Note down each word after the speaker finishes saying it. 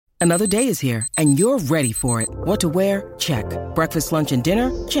Another day is here, and you're ready for it. What to wear? Check. Breakfast, lunch, and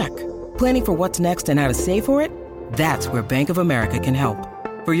dinner? Check. Planning for what's next and how to save for it? That's where Bank of America can help.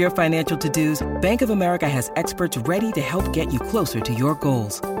 For your financial to-dos, Bank of America has experts ready to help get you closer to your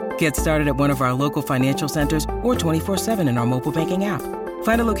goals. Get started at one of our local financial centers or 24/7 in our mobile banking app.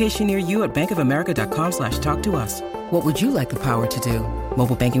 Find a location near you at bankofamerica.com/talktous. What would you like the power to do?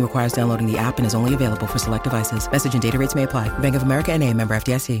 Mobile banking requires downloading the app and is only available for select devices. Message and data rates may apply. Bank of America N.A., member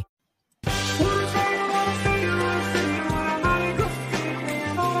FDIC.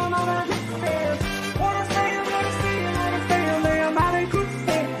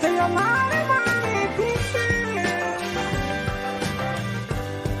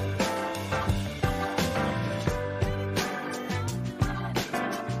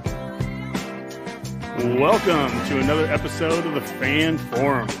 Welcome to another episode of the Fan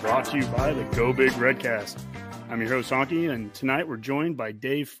Forum, brought to you by the Go Big Redcast. I'm your host, Honky, and tonight we're joined by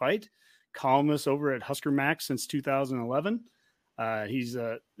Dave Feit, columnist over at Husker Max since 2011.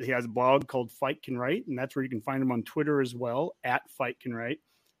 He has a blog called Feit Can Write, and that's where you can find him on Twitter as well, at Feit Can Write.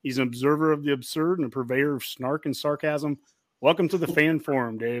 He's an observer of the absurd and a purveyor of snark and sarcasm. Welcome to the Fan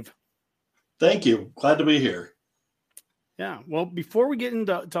Forum, Dave. Thank you. Glad to be here. Yeah, well, before we get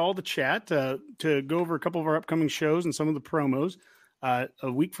into all the chat, to go over a couple of our upcoming shows and some of the promos, a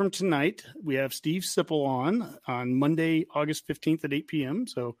week from tonight, we have Steve Sipple on Monday, August 15th at 8 p.m.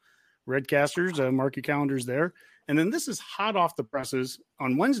 So, Redcasters, mark your calendars there. And then this is hot off the presses.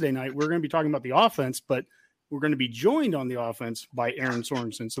 On Wednesday night, we're going to be talking about the offense, but we're going to be joined on the offense by Erin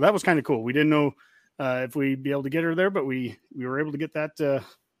Sorensen. So that was kind of cool. We didn't know if we'd be able to get her there, but we were able to get that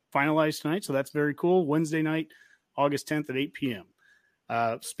finalized tonight. So that's very cool. Wednesday night, August 10th at 8 p.m.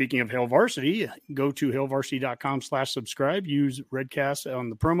 Speaking of Hail Varsity, go to hailvarsity.com/subscribe. Use Redcast on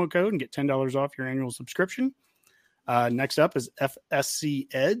the promo code and get $10 off your annual subscription. Next up is FSC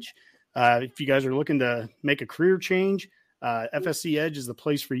Edge. If you guys are looking to make a career change, FSC Edge is the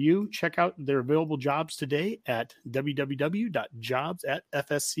place for you. Check out their available jobs today at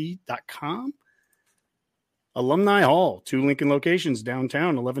www.jobs@fsc.com. Alumni Hall, 2 Lincoln locations,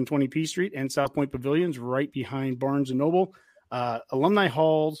 downtown, 1120 P Street and South Point Pavilions, right behind Barnes & Noble. Alumni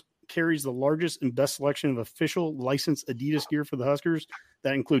Halls carries the largest and best selection of official licensed Adidas gear for the Huskers.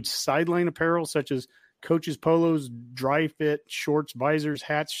 That includes sideline apparel such as coaches' polos, dry fit, shorts, visors,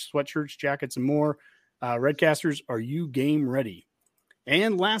 hats, sweatshirts, jackets, and more. Redcasters, are you game ready?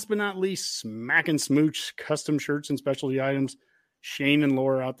 And last but not least, Smack and Smooch, custom shirts and specialty items. Shane and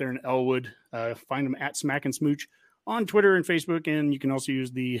Laura out there in Elwood. Find them at Smack and Smooch on Twitter and Facebook, and you can also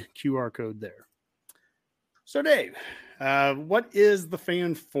use the QR code there. So, Dave, what is the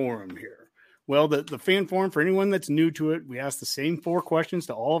Fan Forum here? Well, the Fan Forum, for anyone that's new to it, we ask the same 4 questions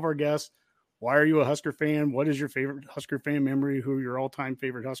to all of our guests. Why are you a Husker fan? What is your favorite Husker fan memory? Who are your all-time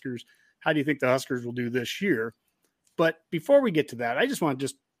favorite Huskers? How do you think the Huskers will do this year? But before we get to that, I just want to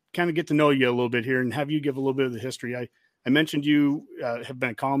just kind of get to know you a little bit here and have you give a little bit of the history. I mentioned you have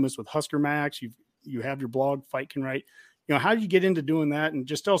been a columnist with Husker Max. You have your blog, Feit Can Write. You know, how did you get into doing that? And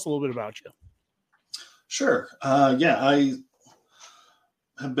just tell us a little bit about you. Sure. I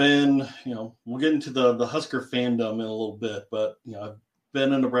have been, we'll get into the Husker fandom in a little bit, but, I've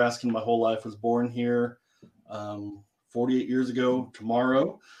been a Nebraskan my whole life. Was born here 48 years ago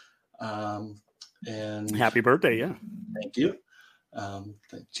tomorrow. And happy birthday. Yeah. Thank you.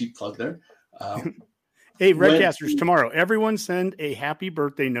 Cheap plug there. Hey, Redcasters, tomorrow, everyone send a happy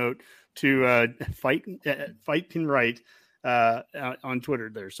birthday note to Feit Can Write on Twitter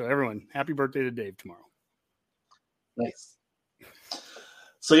there. So everyone, happy birthday to Dave tomorrow. Nice.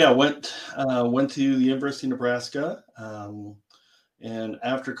 So yeah, went to the University of Nebraska, and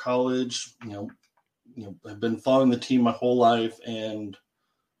after college, I've been following the team my whole life, and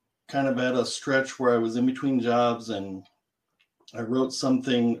kind of at a stretch where I was in between jobs, and I wrote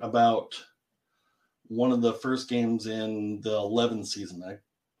something about one of the first games in the 11 season. I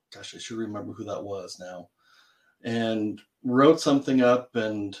should remember who that was now. And wrote something up,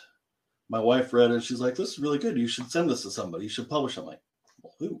 and my wife read it. She's like, "This is really good. You should send this to somebody. You should publish it." I'm like,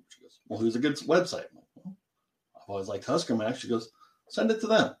 "Well, who?" She goes, "Well, who's a good website?" I'm like, "Well, I've always liked Husker Max." She goes, "Send it to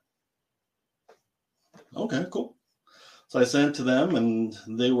them." Okay, cool. So I sent it to them, and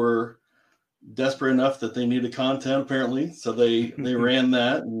they were desperate enough that they needed content, apparently. So they ran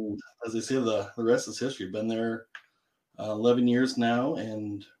that, and as they say, the rest is history. Been there 11 years now,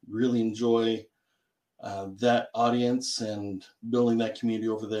 and really enjoy that audience and building that community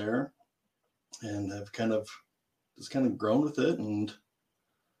over there, and have kind of grown with it. And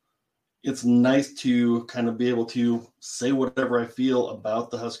it's nice to kind of be able to say whatever I feel about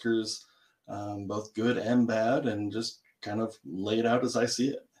the Huskers, both good and bad, and just kind of lay it out as I see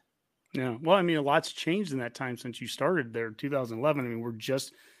it. Yeah. Well, I mean, a lot's changed in that time since you started there, 2011. I mean, we're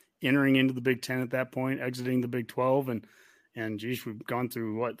just entering into the Big Ten at that point, exiting the Big 12. And geez, we've gone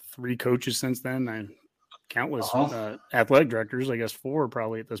through 3 coaches since then, and countless athletic directors, I guess 4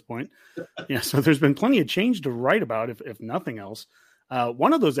 probably at this point. Yeah. So there's been plenty of change to write about, if nothing else.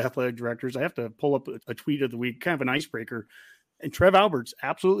 One of those athletic directors, I have to pull up a tweet of the week, kind of an icebreaker. And Trev Alberts,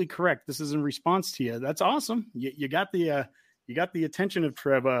 absolutely correct. This is in response to you. That's awesome. You got the attention of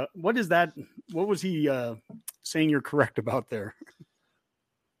Trev. What is that? What was he saying you're correct about there?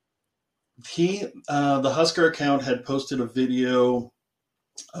 The Husker account had posted a video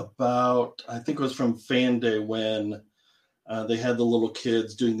about, I think it was from Fan Day, when they had the little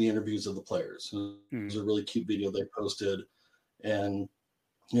kids doing the interviews of the players. It was a really cute video they posted. And,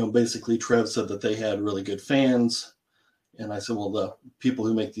 basically Trev said that they had really good fans. And I said, well, the people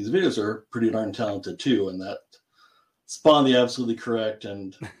who make these videos are pretty darn talented too. And that spawned the absolutely correct.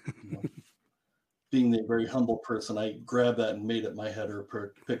 And being a very humble person, I grabbed that and made it my header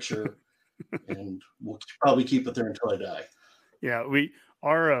picture. And we'll probably keep it there until I die. Yeah,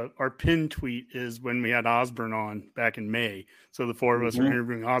 our pin tweet is when we had Osborne on back in May. So the 4 of us are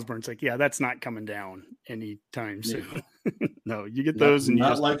interviewing Osborne. It's like, yeah, that's not coming down anytime soon. No, you get those, and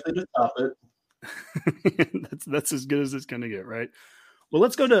not likely to stop it. That's as good as it's going to get, right? Well,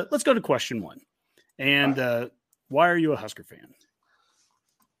 let's go to question 1. And why are you a Husker fan?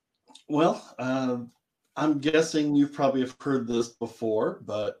 Well, I'm guessing you probably have heard this before,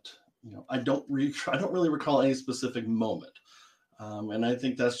 but I don't really recall any specific moment. And I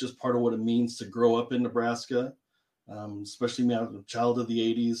think that's just part of what it means to grow up in Nebraska, especially me, I'm a child of the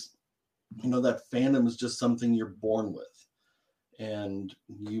 80s. That fandom is just something you're born with. And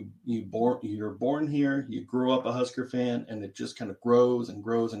you're born here, you grow up a Husker fan, and it just kind of grows and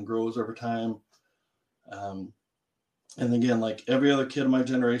grows and grows over time. And again, like every other kid of my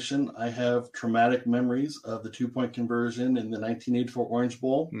generation, I have traumatic memories of the 2-point conversion in the 1984 Orange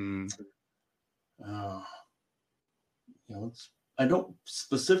Bowl. I don't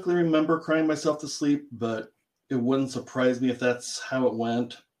specifically remember crying myself to sleep, but it wouldn't surprise me if that's how it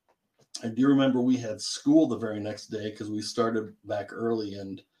went. I do remember we had school the very next day because we started back early,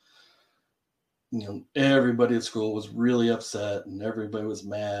 and everybody at school was really upset and everybody was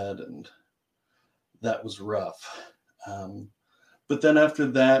mad, and that was rough. But then after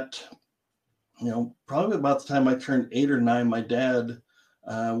that, probably about the time I turned 8 or 9, my dad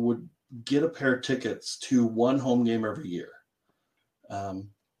would get a pair of tickets to one home game every year. I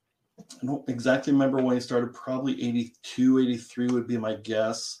don't exactly remember when he started, probably 82, 83 would be my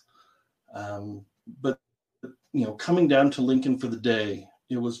guess. But coming down to Lincoln for the day,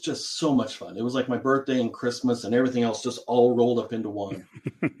 it was just so much fun. It was like my birthday and Christmas and everything else just all rolled up into one.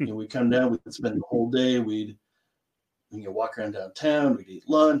 We'd come down, we'd spend the whole day, we'd walk around downtown, we'd eat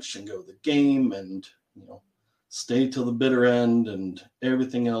lunch and go to the game and, stay till the bitter end and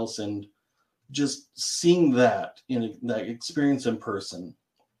everything else. And just seeing that that experience in person,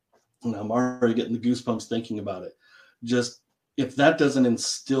 I'm already getting the goosebumps thinking about it. Just, if that doesn't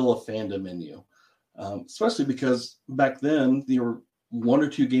instill a fandom in you, especially because back then there were 1 or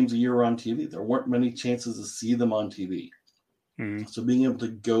 2 games a year on TV. There weren't many chances to see them on TV. So being able to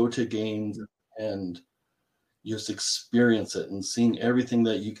go to games and just experience it and seeing everything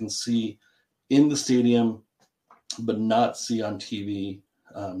that you can see in the stadium but not see on TV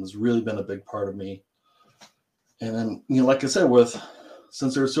has really been a big part of me. And then, like I said,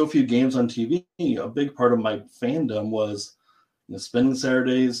 since there were so few games on TV, a big part of my fandom was spending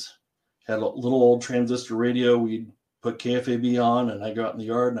Saturdays, had a little old transistor radio. We'd put KFAB on, and I'd go out in the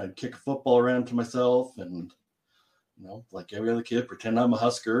yard and I'd kick a football around to myself, and like every other kid, pretend I'm a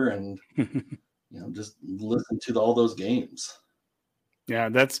Husker and just listen to all those games. Yeah,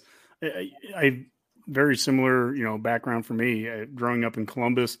 that's I very similar background for me. Growing up in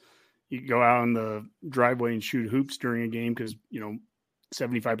Columbus, you go out on the driveway and shoot hoops during a game because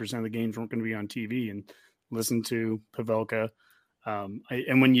 75% of the games weren't going to be on TV, and listen to Pavelka.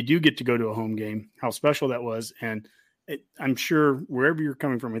 And when you do get to go to a home game, how special that was. And I'm sure wherever you're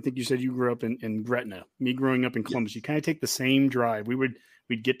coming from, I think you said you grew up in Gretna. Me growing up in Columbus, you kind of take the same drive.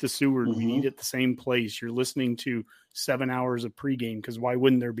 We'd get to Seward. We'd eat at the same place. You're listening to 7 hours of pregame because why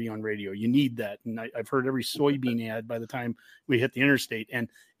wouldn't there be on radio? You need that. And I've heard every soybean ad by the time we hit the interstate. And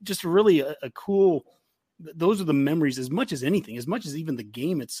just really a cool – those are the memories as much as anything, as much as even the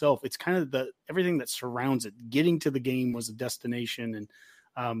game itself. It's kind of everything that surrounds it. Getting to the game was a destination.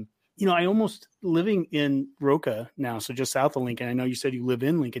 And, I almost living in Roca now, so just south of Lincoln. I know you said you live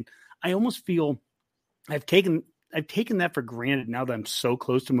in Lincoln. I almost feel I've taken that for granted now that I'm so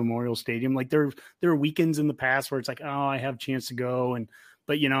close to Memorial Stadium. Like there are weekends in the past where it's like, oh, I have a chance to go.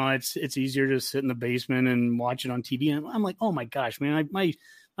 but it's easier to sit in the basement and watch it on TV. And I'm like, oh my gosh, man, my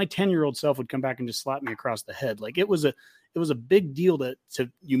 10-year-old self would come back and just slap me across the head. Like it was a big deal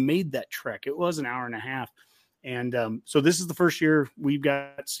to you made that trek. It was an hour and a half. And so this is the first year we've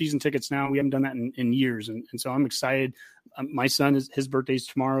got season tickets now. We haven't done that in years. And so I'm excited. My son, his birthday's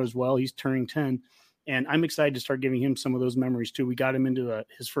tomorrow as well. He's turning 10. And I'm excited to start giving him some of those memories too. We got him into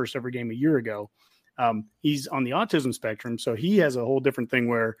his first ever game a year ago. He's on the autism spectrum. So he has a whole different thing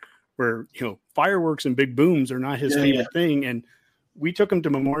where fireworks and big booms are not his favorite thing. And we took him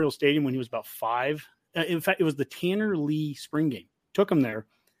to Memorial Stadium when he was about 5. In fact, it was the Tanner Lee spring game. Took him there.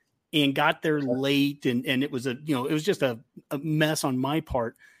 And got there late, and it was it was just a mess on my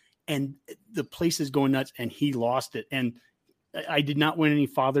part, and the place is going nuts, and he lost it. And I did not win any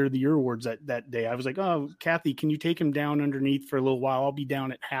Father of the Year awards that day. I was like, oh, Kathy, can you take him down underneath for a little while? I'll be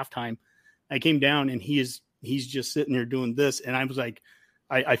down at halftime. I came down, and he's just sitting there doing this, and I was like,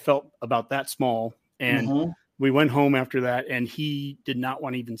 I felt about that small, and we went home after that, and he did not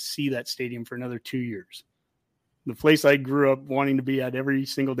want to even see that stadium for another 2 years. The place I grew up wanting to be at every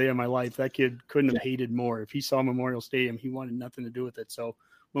single day of my life, that kid couldn't have hated more. If he saw Memorial Stadium, he wanted nothing to do with it. So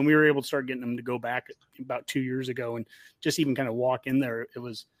when we were able to start getting him to go back about 2 years ago and just even kind of walk in there, it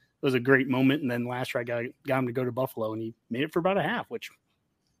was a great moment. And then last year I got him to go to Buffalo, and he made it for about a half, which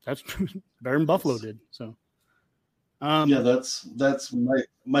that's better than Buffalo did. So that's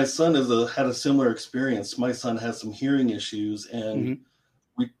my son had a similar experience. My son has some hearing issues, and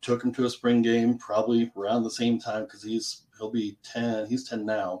we took him to a spring game probably around the same time because he'll be 10. He's 10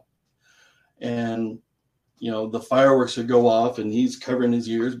 now. And, the fireworks would go off, and he's covering his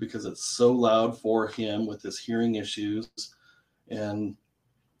ears because it's so loud for him with his hearing issues. And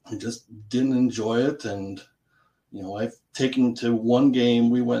I just didn't enjoy it. And, I've taken to one game.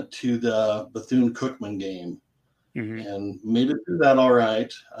 We went to the Bethune-Cookman game and made it through that all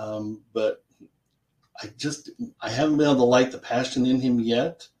right. But I haven't been able to light the passion in him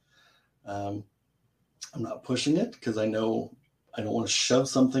yet. I'm not pushing it because I know I don't want to shove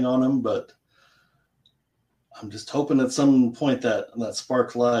something on him, but I'm just hoping at some point that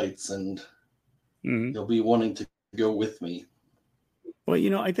spark lights and he'll be wanting to go with me.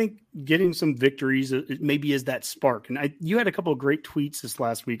 Well, I think getting some victories maybe is that spark. And you had a couple of great tweets this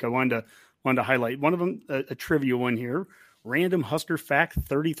last week. I wanted to highlight one of them, a trivia one here. Random Husker fact: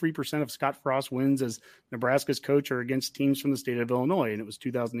 33% of Scott Frost wins as Nebraska's coach are against teams from the state of Illinois. And it was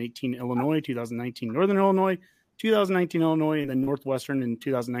 2018 Illinois, 2019 Northern Illinois, 2019 Illinois, and then Northwestern in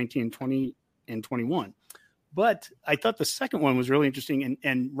 2019, 20, and 21. But I thought the second one was really interesting.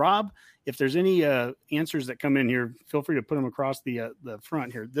 And Rob, if there's any answers that come in here, feel free to put them across the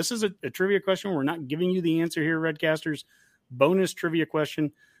front here. This is a trivia question. We're not giving you the answer here, Redcasters. Bonus trivia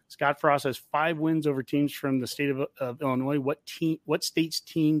question. Scott Frost has 5 wins over teams from the state of Illinois. What state's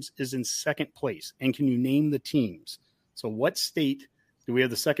teams is in second place? And can you name the teams? So what state do we have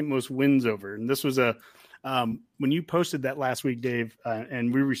the second most wins over? And this was when you posted that last week, Dave,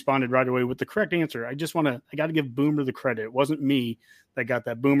 and we responded right away with the correct answer. I got to give Boomer the credit. It wasn't me that got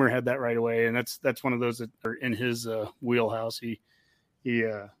that. Boomer had that right away. And that's one of those that are in his wheelhouse. He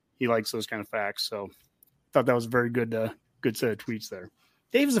likes those kind of facts. So I thought that was a very good set of tweets there.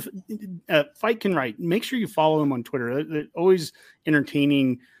 Dave's a Fight Can Write. Make sure you follow him on Twitter. They're always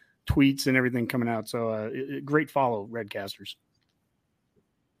entertaining tweets and everything coming out. So great follow, Redcasters.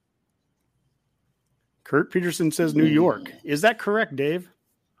 Kurt Peterson says New York. Is that correct, Dave?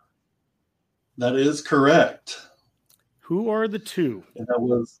 That is correct. Who are the two? And that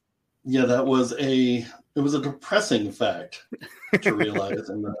was a depressing fact to realize.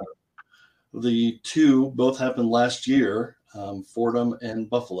 And the two both happened last year. Fordham and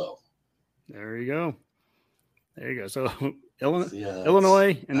Buffalo. There you go. So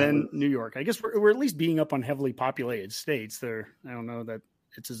Illinois and then New York. I guess we're at least being up on heavily populated states there. I don't know that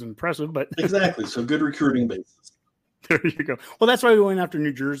it's as impressive, but exactly. So good recruiting basis. There you go. Well, that's why we went after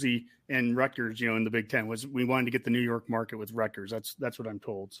New Jersey and Rutgers, in the Big Ten, was we wanted to get the New York market with Rutgers. That's what I'm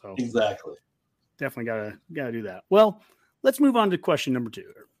told. So exactly. Definitely gotta do that. Well, let's move on to question number 2.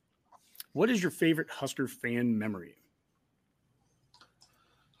 What is your favorite Husker fan memory?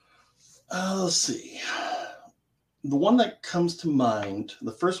 Let's see. The one that comes to mind,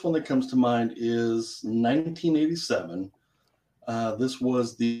 the first one that comes to mind is 1987. This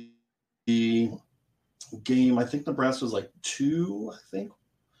was the game, I think Nebraska was 2,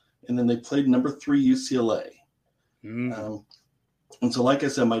 and then they played number 3 UCLA. And so, like I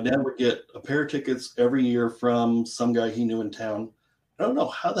said, my dad would get a pair of tickets every year from some guy he knew in town. I don't know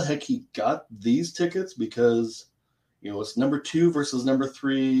how the heck he got these tickets because it's number 2 versus number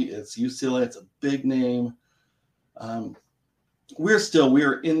 3. It's UCLA. It's a big name.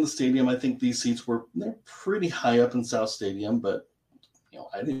 we're in the stadium. I think these seats they're pretty high up in South Stadium, but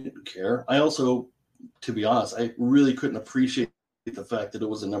I didn't care. I also, to be honest, I really couldn't appreciate the fact that it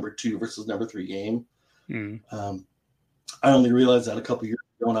was a number 2 versus number 3 game. I only realized that a couple years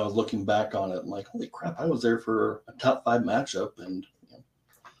ago when I was looking back on it. I'm like, holy crap, I was there for a top 5 matchup, and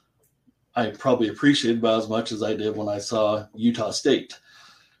I probably appreciated about as much as I did when I saw Utah State.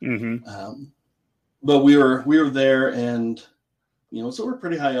 But we were there, and so we're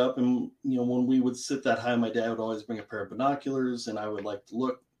pretty high up, and when we would sit that high, my dad would always bring a pair of binoculars, and I would like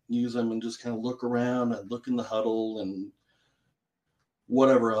to use them and just kind of look around and look in the huddle and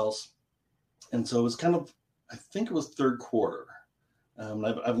whatever else. And so it was kind of, I think it was third quarter.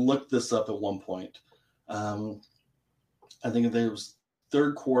 I've looked this up at one point. I think it was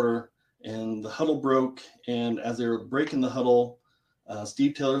third quarter, and the huddle broke, and as they were breaking the huddle,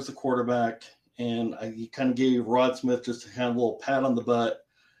 Steve Taylor's the quarterback, and he kind of gave Rod Smith just a kind of little pat on the butt,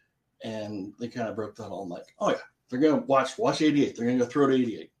 and they kind of broke the huddle. I'm like, oh yeah, they're going to watch 88. They're going to go throw to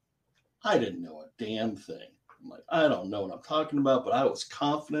 88. I didn't know a damn thing. I'm like, I don't know what I'm talking about, but I was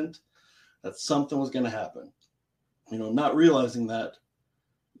confident that something was going to happen. Not realizing that,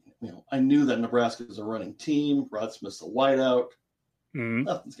 I knew that Nebraska was a running team. Rod Smith's a wideout.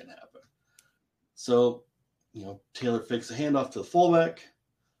 Nothing's going to happen. So, Taylor fakes a handoff to the fullback,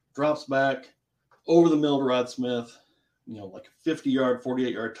 drops back, over the middle to Rod Smith, like a 50-yard,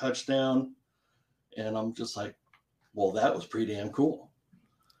 48-yard touchdown. And I'm just like, well, that was pretty damn cool.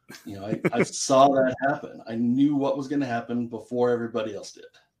 I saw that happen. I knew what was going to happen before everybody else did.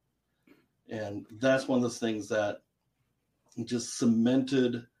 And that's one of those things that just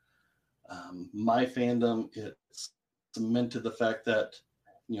cemented my fandom. It cemented the fact that,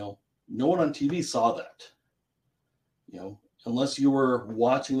 no one on TV saw that. Unless you were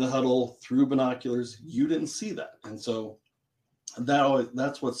watching the huddle through binoculars, you didn't see that. And so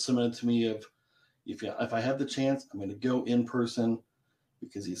that's what cemented to me of, if I have the chance, I'm going to go in person,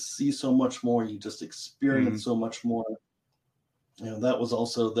 because you see so much more. You just experience so much more. That was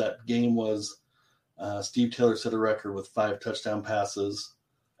also, that game was, Steve Taylor set a record with 5 touchdown passes.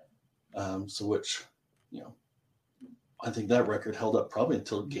 Which, I think that record held up probably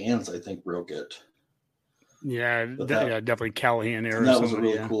until Gans, I think, broke it. Yeah, definitely Callahan era. That was a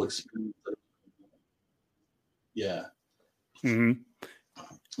really cool experience. Yeah.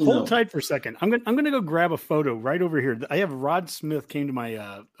 Hold tight for a second. I'm gonna go grab a photo right over here. I have Rod Smith came to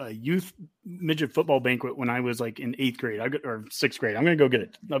my youth midget football banquet when I was like in 8th grade, or 6th grade. I'm gonna go get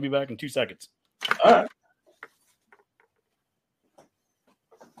it. I'll be back in 2 seconds. All right.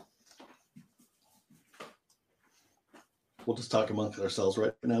 We'll just talk amongst ourselves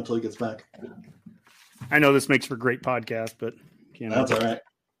right now until he gets back. I know this makes for a great podcast, but that's all right.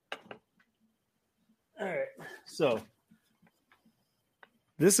 All right. So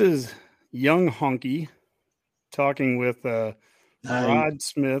this is young Honky talking with Rod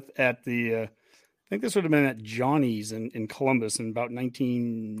Smith at the I think this would have been at Johnny's in Columbus in about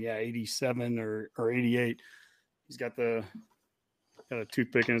 1987 or 88. He's got a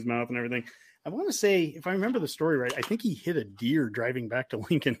toothpick in his mouth and everything. I want to say, if I remember the story right, I think he hit a deer driving back to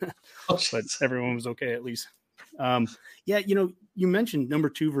Lincoln, but everyone was okay at least. You mentioned number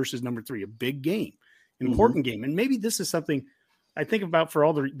 2 versus number 3, a big game, an important game. And maybe this is something I think about for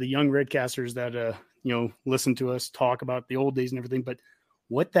all the young Redcasters that, listen to us talk about the old days and everything, but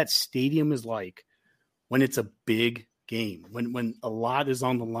what that stadium is like when it's a big game, when a lot is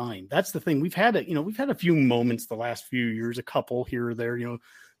on the line. That's the thing. We've had a few moments the last few years, a couple here or there,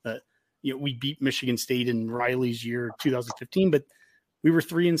 we beat Michigan State in Riley's year 2015, but we were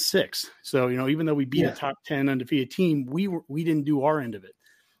 3-6. So, even though we beat a top 10 undefeated team, we didn't do our end of it.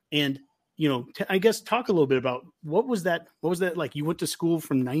 And, I guess talk a little bit about what was that like? You went to school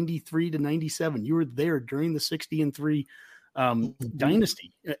from 93 to 97. You were there during the 60-3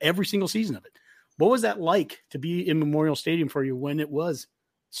 dynasty, every single season of it. What was that like to be in Memorial Stadium for you when it was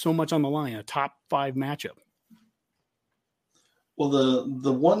so much on the line, a top 5 matchup? Well,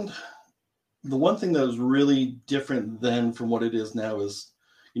 the one thing that was really different then from what it is now is,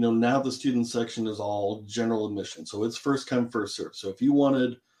 now the student section is all general admission. So it's first come, first serve. So if you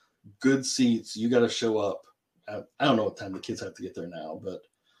wanted good seats, you got to show up. I don't know what time the kids have to get there now, but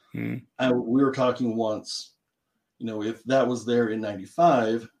we were talking once, if that was there in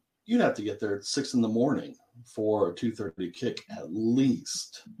 95, you'd have to get there at 6 a.m. for a 2:30 kick at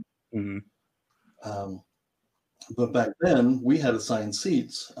least. But back then, we had assigned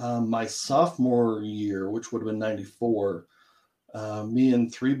seats. My sophomore year, which would have been 94, me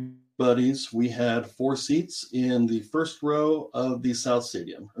and 3 buddies, we had 4 seats in the first row of the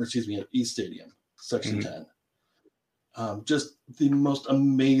East Stadium, Section 10. Just the most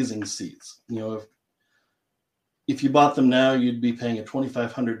amazing seats. If you bought them now, you'd be paying a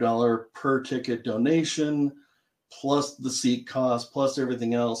 $2,500 per ticket donation, plus the seat cost, plus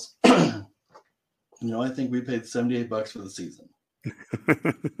everything else. I think we paid $78 for the season.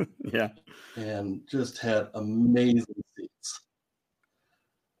 Yeah. And just had amazing seats.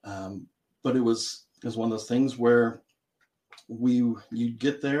 But it was one of those things where you'd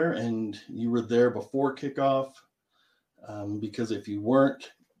get there and you were there before kickoff, because if you weren't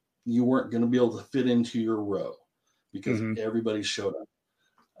going to be able to fit into your row because everybody showed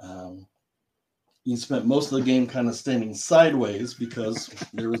up. You spent most of the game kind of standing sideways because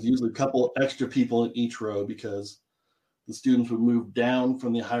there was usually a couple extra people in each row because the students would move down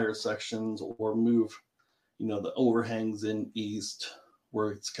from the higher sections or move, the overhangs in east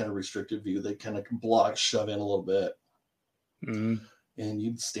where it's kind of restricted view. They kind of shove in a little bit. And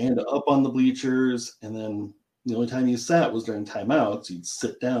you'd stand up on the bleachers, and then the only time you sat was during timeouts. You'd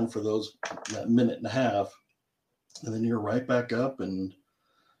sit down for that minute and a half, and then you're right back up and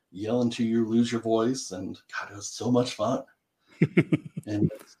yell until you lose your voice. And God, it was so much fun. and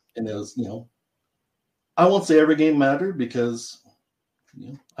it was, I won't say every game mattered because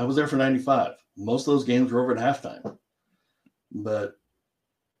I was there for 95. Most of those games were over at halftime, but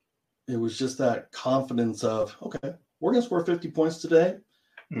it was just that confidence of, okay, we're going to score 50 points today.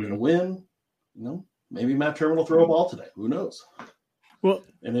 We're going to win. Maybe Matt Turman will throw a ball today. Who knows? Well,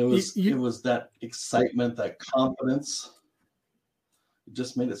 and it was that excitement, that confidence. It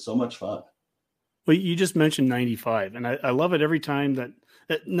just made it so much fun. Well, you just mentioned 95, and I love it every time that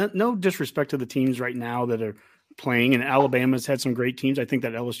no disrespect to the teams right now that are playing, and Alabama's had some great teams. I think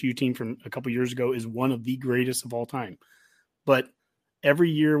that LSU team from a couple years ago is one of the greatest of all time. But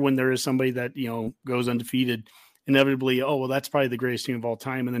every year when there is somebody that, goes undefeated, inevitably, oh, well, that's probably the greatest team of all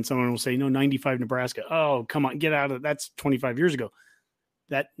time. And then someone will say, no, 95 Nebraska. Oh, come on, get out of it. That's 25 years ago.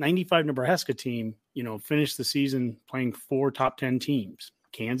 That 95 Nebraska team, finished the season playing 4 top 10 teams,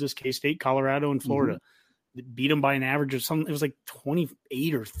 Kansas, K-State, Colorado, and Florida. Beat them by an average of it was like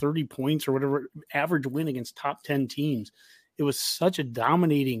 28 or 30 points or whatever average win against top 10 teams. It was such a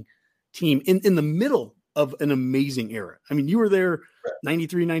dominating team in the middle of an amazing era. I mean, you were there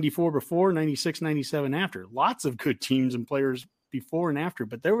 93, 94 before, 96, 97 after. Lots of good teams and players before and after,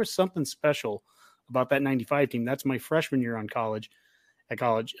 but there was something special about that 95 team. That's my freshman year at college.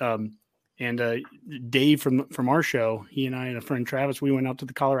 Dave from our show, he and I and a friend Travis, we went out to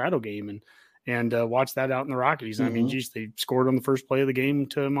the Colorado game and watched that out in the Rockies. I mean, they scored on the first play of the game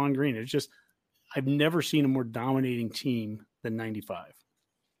to Mon Green. It's just, I've never seen a more dominating team than 95.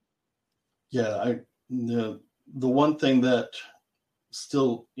 Yeah, the one thing that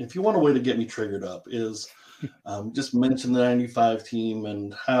still, if you want a way to get me triggered up, is just mention the 95 team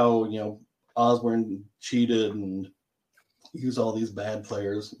and how, Osborne cheated and used all these bad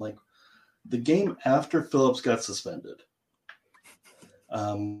players. Like the game after Phillips got suspended,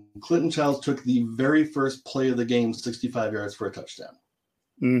 Clinton Childs took the very first play of the game 65 yards for a touchdown.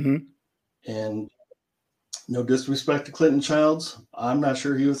 And no disrespect to Clinton Childs, I'm not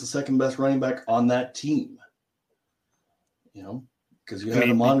sure he was the second best running back on that team. Because you had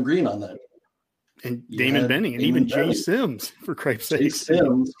Amon Green on that. And Damon Benning, and even Jay Sims, for Christ's sake. Jay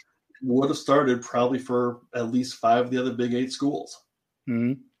Sims would have started probably for at least 5 of the other Big 8 schools.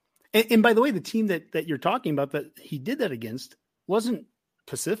 And by the way, the team that you're talking about that he did that against wasn't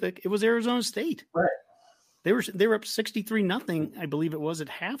Pacific. It was Arizona State. Right. They were up 63-0, I believe it was, at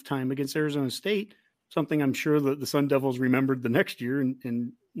halftime against Arizona State. Something I'm sure the Sun Devils remembered the next year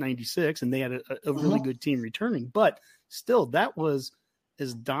in 96, and they had a really good team returning. But still, that was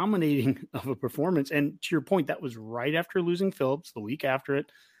as dominating of a performance. And to your point, that was right after losing Phillips, the week after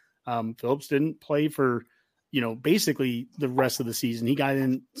it. Phillips didn't play for, basically the rest of the season. He got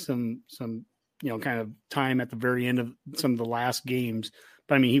in some kind of time at the very end of some of the last games.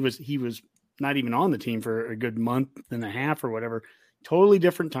 But I mean, he was not even on the team for a good month and a half or whatever. Totally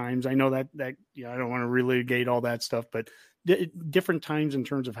different times. I know that I don't want to relitigate all that stuff, but different times in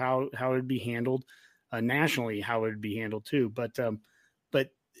terms of how it would be handled nationally, how it would be handled too. But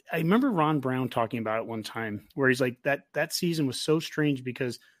I remember Ron Brown talking about it one time where he's like that season was so strange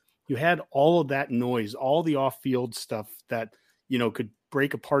because you had all of that noise, all the off-field stuff that, could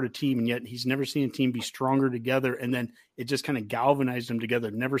break apart a team. And yet he's never seen a team be stronger together. And then it just kind of galvanized them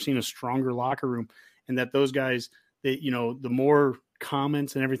together. Never seen a stronger locker room. And that those guys, the more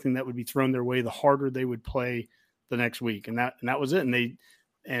comments and everything that would be thrown their way, the harder they would play the next week. And that was it.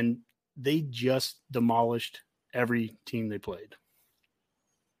 And they just demolished every team they played.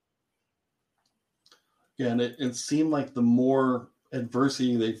 Yeah. And it seemed like the more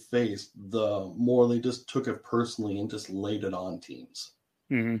adversity they faced, the more they just took it personally and just laid it on teams.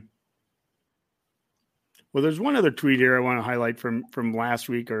 Mm-hmm. Well, there's one other tweet here I want to highlight from last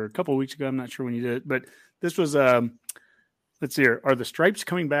week or a couple of weeks ago. I'm not sure when you did it, but this was, let's see here. Are the stripes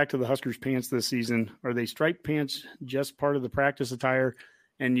coming back to the Huskers pants this season? Are they striped pants just part of the practice attire?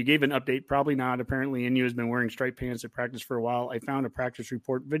 And you gave an update. Probably not. Apparently, NU has been wearing striped pants at practice for a while. I found a practice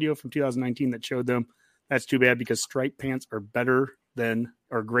report video from 2019 that showed them. That's too bad because striped pants are better than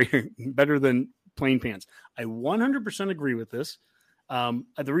plain pants. I 100% agree with this. The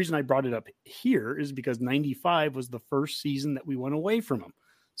reason I brought it up here is because 95 was the first season that we went away from them.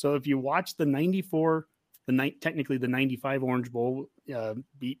 So if you watch the 94, technically the 95 Orange Bowl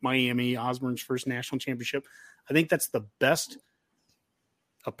beat Miami, Osborne's first national championship, I think that's the best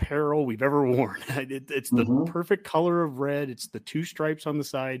apparel we've ever worn. It's the perfect color of red. It's the two stripes on the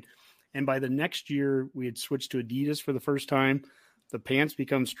side. And by the next year, we had switched to Adidas for the first time. The pants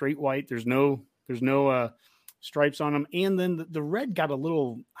become straight white. There's no stripes on them. And then the red got a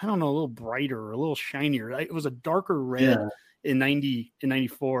little brighter, a little shinier. It was a darker red in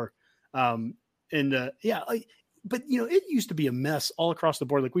 94. But it used to be a mess all across the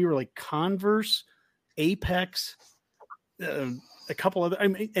board. Like we were like Converse, Apex, a couple other,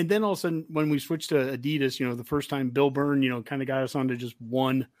 and then all of a sudden when we switched to Adidas, the first time Bill Byrne, kind of got us onto just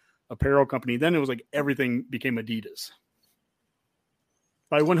one apparel company. Then it was like everything became Adidas.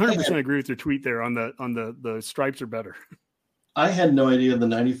 I 100% agree with your tweet there on the stripes are better. I had no idea the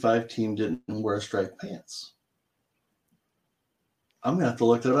 95 team didn't wear striped pants. I'm going to have to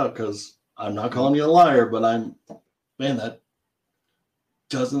look that up because I'm not calling you a liar, but that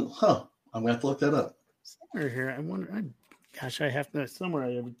doesn't, I'm going to have to look that up. Somewhere here, I wonder, I have to, somewhere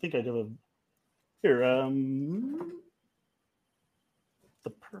I would think I'd have here, the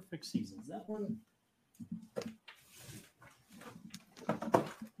perfect seasons, that one.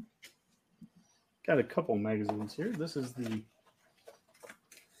 Got a couple magazines here. This is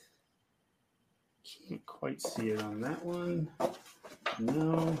can't quite see it on that one.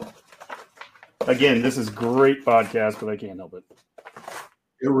 No. Again, this is great podcast, but I can't help it.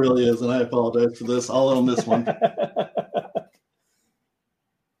 It really is, and I apologize for this. I'll own this one.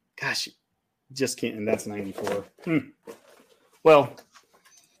 Gosh, just can't, and that's 94. Well,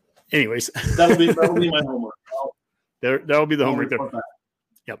 anyways. That'll be my homework. That'll be the homework there.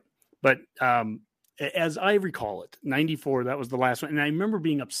 Yep. But as I recall it, 94, that was the last one. And I remember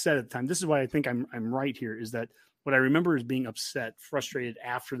being upset at the time. This is why I think I'm right here, is that what I remember is being upset, frustrated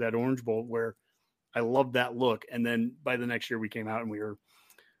after that Orange Bowl where I loved that look. And then by the next year we came out and we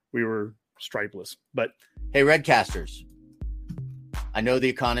were stripeless. But hey, Redcasters, I know the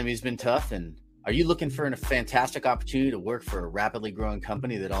economy's been tough, and are you looking for a fantastic opportunity to work for a rapidly growing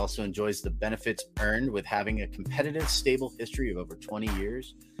company that also enjoys the benefits earned with having a competitive, stable history of over 20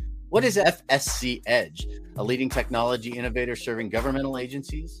 years? What is FSC Edge, a leading technology innovator serving governmental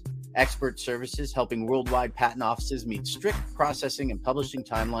agencies, expert services, helping worldwide patent offices meet strict processing and publishing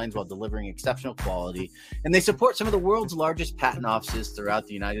timelines while delivering exceptional quality. And they support some of the world's largest patent offices throughout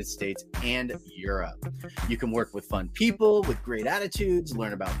the United States and Europe. You can work with fun people with great attitudes,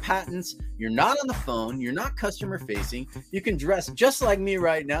 learn about patents. You're not on the phone. You're not customer facing. You can dress just like me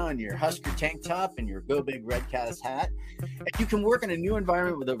right now in your Husker tank top and your Go Big Redcast hat. And you can work in a new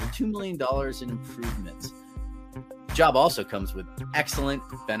environment with over $2 million in improvements. The job also comes with excellent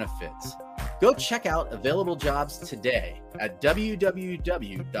benefits. Go check out available jobs today at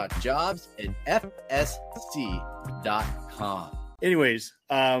www.jobsandfsc.com. Anyways,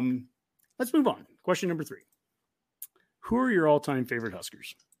 let's move on. Question number 3. Who are your all-time favorite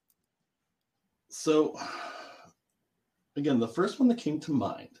Huskers? So, again, the first one that came to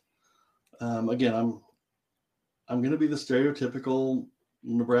mind, again, I'm going to be the stereotypical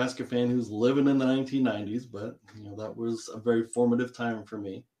Nebraska fan who's living in the 1990s, but that was a very formative time for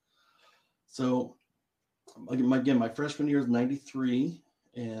me. So again, my freshman year is 93,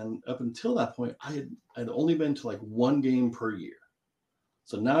 and up until that point, I'd only been to like one game per year.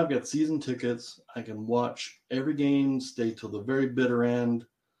 So now I've got season tickets. I can watch every game, stay till the very bitter end.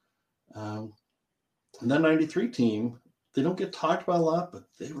 And that 93 team, they don't get talked about a lot, but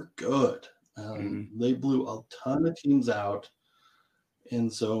they were good. They blew a ton of teams out.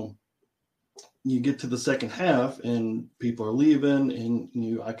 And so you get to the second half and people are leaving, and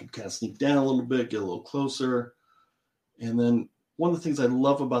I could kind of sneak down a little bit, get a little closer. And then one of the things I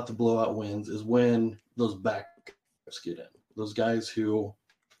love about the blowout wins is when those backups get in. Those guys who,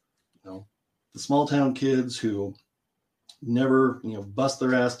 the small town kids who never, bust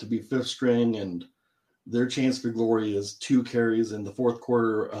their ass to be fifth string, and their chance for glory is 2 carries in the fourth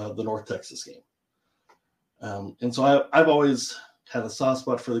quarter of the North Texas game. And so I've always had a soft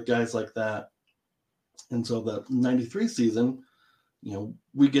spot for the guys like that. And so the 93 season,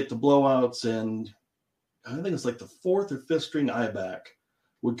 we get the blowouts, and I think it's like the 4th or 5th string I-back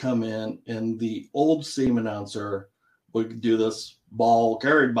would come in, and the old stadium announcer would do this ball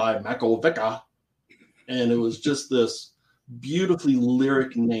carried by Makovica. And it was just this beautifully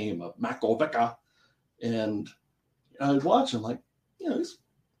lyric name of Makovica. And I would watch him like, he's,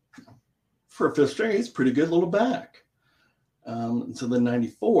 for a 5th string, he's a pretty good little back. And so then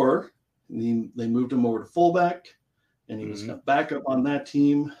 94, they moved him over to fullback, and he was back up on that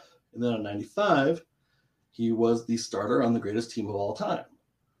team. And then on 95, he was the starter on the greatest team of all time.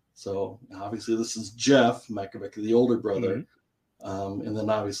 So obviously this is Jeff Makovica, the older brother. And then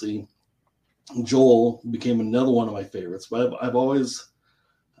obviously Joel became another one of my favorites. But I've always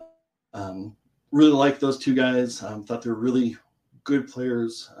really liked those two guys. Thought they were really good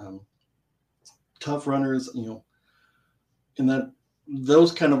players, tough runners, and that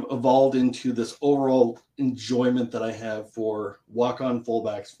those kind of evolved into this overall enjoyment that I have for walk-on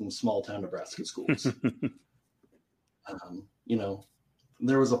fullbacks from small-town Nebraska schools.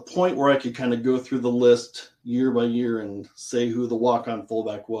 There was a point where I could kind of go through the list year by year and say who the walk-on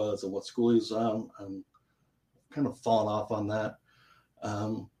fullback was and what school he was on. I'm kind of fallen off on that.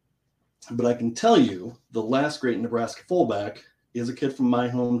 But I can tell you the last great Nebraska fullback is a kid from my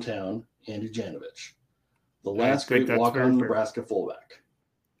hometown, Andy Janovich. The last great walk-on Nebraska fullback.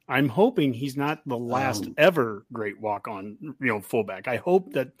 I'm hoping he's not the last ever great walk-on, fullback. I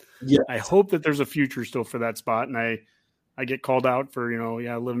hope that there's a future still for that spot, and I get called out for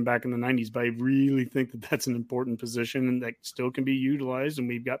living back in the 90s, but I really think that that's an important position and that still can be utilized, and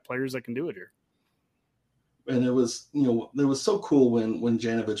we've got players that can do it here. And it was it was so cool when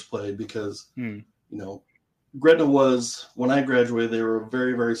Janovich played because Gretna was, when I graduated, they were a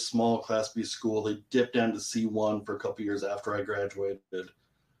very, very small Class B school. They dipped down to C1 for a couple years after I graduated.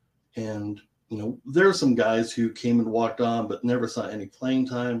 And, there are some guys who came and walked on but never saw any playing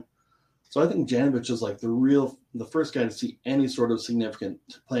time. So I think Janovich is like the first guy to see any sort of significant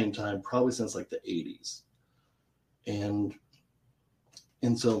playing time probably since like the 80s. And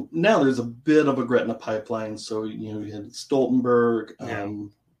so now there's a bit of a Gretna pipeline. So, you had Stoltenberg,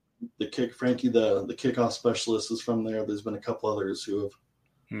 Frankie, the kickoff specialist is from there. There's been a couple others who have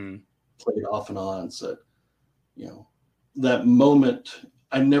played off and on. So, that moment,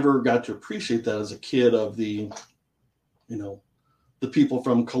 I never got to appreciate that as a kid of the people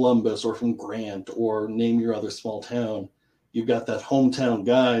from Columbus or from Grant or name your other small town. You've got that hometown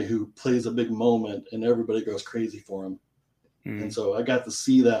guy who plays a big moment and everybody goes crazy for him. And so I got to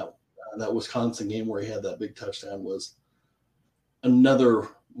see that Wisconsin game where he had that big touchdown was another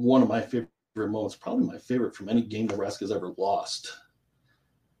one of my favorite moments, probably my favorite from any game Nebraska's ever lost.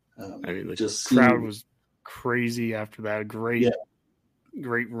 The crowd was crazy after that. Great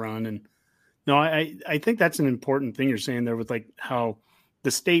run. And no, I think that's an important thing you're saying there with like how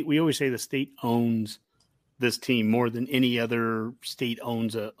the state, we always say the state owns this team more than any other state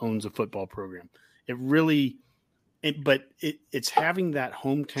owns a football program. It really, but it's having that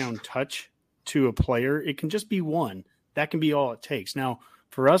hometown touch to a player. It can just be one. That can be all it takes. Now,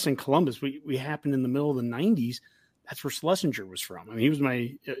 for us in Columbus, we happened in the middle of the 90s. That's where Schlesinger was from. I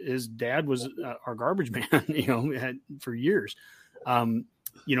mean, his dad was our garbage man, for years.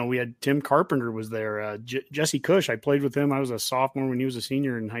 We had Tim Carpenter was there. Jesse Cush, I played with him. I was a sophomore when he was a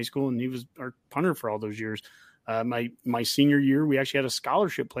senior in high school, and he was our punter for all those years. My senior year, we actually had a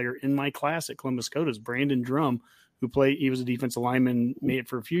scholarship player in my class at Columbus Scotus, Brandon Drum, who played. He was a defensive lineman, made it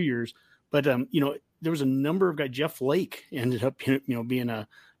for a few years. But, there was a number of guys. Jeff Lake ended up, being a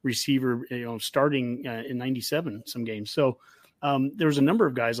receiver, starting in 97 some games. So there was a number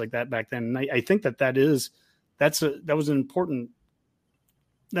of guys like that back then. And I think that's an important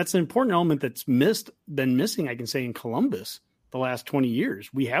element that's been missing, I can say, in Columbus the last 20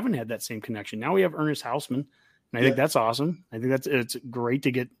 years. We haven't had that same connection. Now we have Ernest Hausman, and I think that's awesome. I think it's great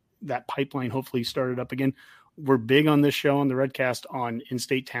to get that pipeline hopefully started up again. We're big on this show on the Redcast on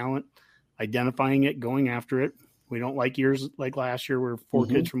in-state talent, identifying it, going after it. We don't like years like last year where 4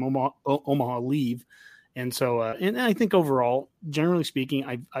 kids from Omaha leave. And so, and I think overall, generally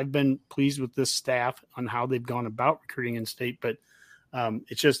speaking, I've been pleased with this staff on how they've gone about recruiting in state, but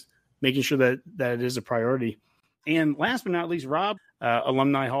it's just making sure that it is a priority. And last but not least, Rob,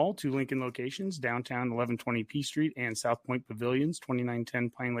 Alumni Hall, 2 Lincoln locations, downtown 1120 P Street and South Point Pavilions,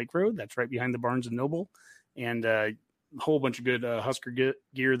 2910 Pine Lake Road. That's right behind the Barnes & Noble. And a whole bunch of good Husker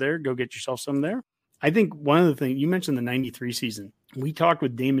gear there. Go get yourself some there. I think one of the things, you mentioned the 93 season. We talked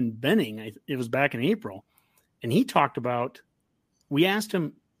with Damon Benning. It was back in April. And he talked about, we asked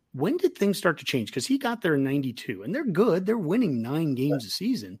him, when did things start to change? Because he got there in 92, and they're good. They're winning 9 games a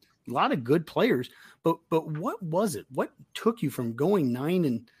season. A lot of good players. But what was it? What took you from going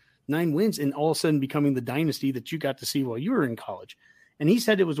 9 wins and all of a sudden becoming the dynasty that you got to see while you were in college? And he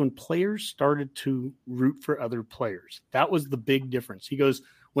said it was when players started to root for other players. That was the big difference. He goes,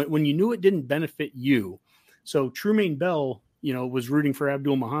 when you knew it didn't benefit you. So Trumaine Bell, was rooting for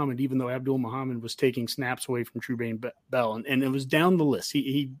Abdul Muhammad, even though Abdul Muhammad was taking snaps away from Trumaine Bell. And it was down the list.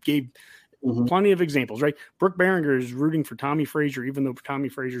 He gave plenty of examples, right? Brooke Behringer is rooting for Tommy Frazier, even though Tommy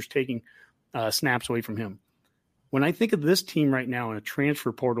Frazier's taking snaps away from him. When I think of this team right now in a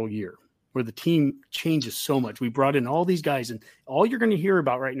transfer portal year, where the team changes so much, we brought in all these guys, and all you're going to hear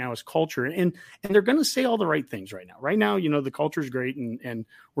about right now is culture. And they're going to say all the right things right now. Right now, the culture is great, and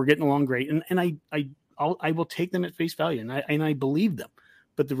we're getting along great. And I will take them at face value, and I believe them.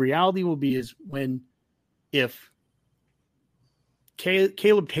 But the reality will be if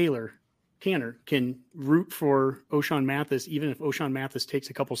Caleb Tanner can root for O'Shawn Mathis, even if O'Shawn Mathis takes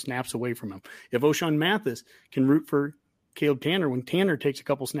a couple snaps away from him. If O'Shawn Mathis can root for Caleb Tanner when Tanner takes a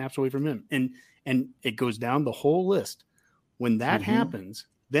couple snaps away from him, and it goes down the whole list. When that happens,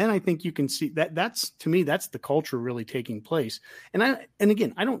 then I think you can see that's to me, that's the culture really taking place. And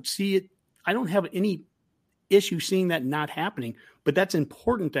again, I don't see it. I don't have any issue seeing that not happening, but that's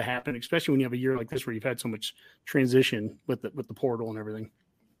important to happen, especially when you have a year like this where you've had so much transition with the portal and everything.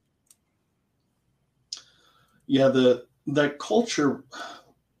 Yeah, that culture,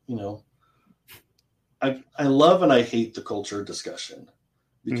 I love and I hate the culture discussion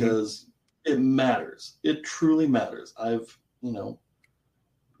because it matters. It truly matters.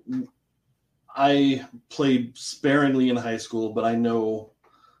 I played sparingly in high school, but I know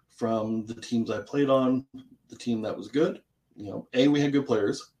from the teams I played on, the team that was good, A, we had good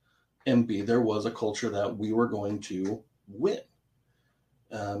players, and B, there was a culture that we were going to win.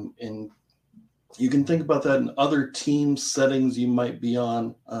 And you can think about that in other team settings you might be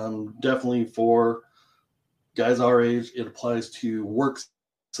on. Definitely for guys our age, it applies to work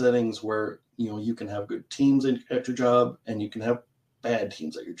settings where, you can have good teams at your job and you can have bad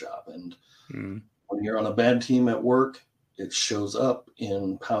teams at your job. And when you're on a bad team at work, it shows up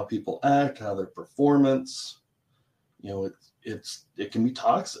in how people act, how their performance, it can be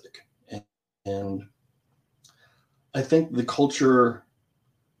toxic. And I think the culture,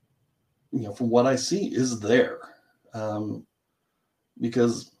 from what I see, is there.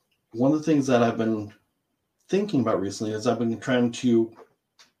 Because one of the things that I've been thinking about recently is I've been trying to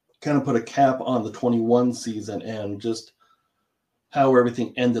kind of put a cap on the 21 season and just how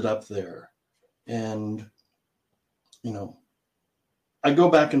everything ended up there. And, I go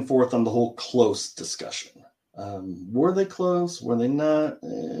back and forth on the whole close discussion. Were they close? Were they not?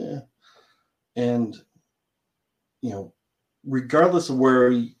 And, regardless of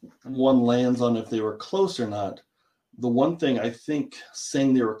where one lands on if they were close or not, the one thing I think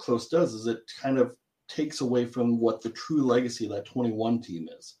saying they were close does is it kind of takes away from what the true legacy of that 21 team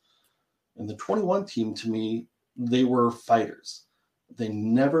is. And the 21 team, to me, they were fighters. They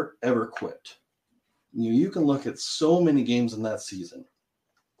never, ever quit. You can look at so many games in that season.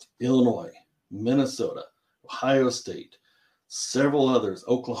 Illinois, Minnesota, Ohio State, several others,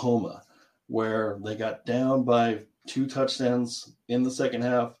 Oklahoma, where they got down by 2 touchdowns in the second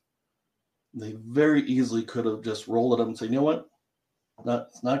half. They very easily could have just rolled it up and said, you know what?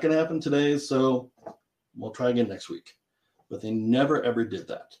 It's not going to happen today, so we'll try again next week. But they never, ever did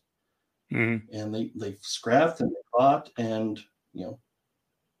that. And they scrapped and they fought, and,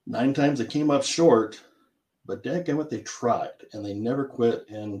 9 times they came up short, but dadgummit, they tried, and they never quit.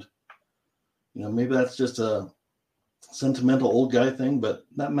 And, maybe that's just a sentimental old guy thing, but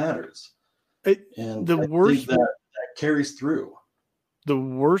that matters. And the worst that carries through. The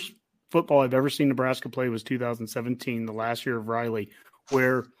worst football I've ever seen Nebraska play was 2017, the last year of Riley,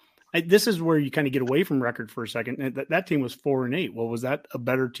 where this is where you kind of get away from record for a second. That team was 4-8. Well, was that a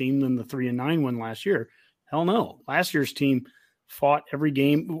better team than the 3-9 one last year? Hell no. Last year's team fought every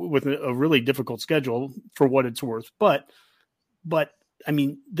game with a really difficult schedule for what it's worth. But I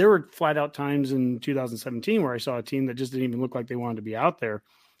mean, there were flat out times in 2017 where I saw a team that just didn't even look like they wanted to be out there.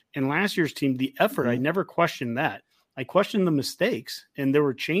 And last year's team, the effort, I never questioned that. I questioned the mistakes, and there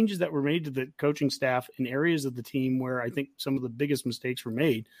were changes that were made to the coaching staff in areas of the team where I think some of the biggest mistakes were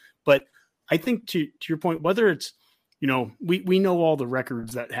made. But I think to your point, whether it's, we know all the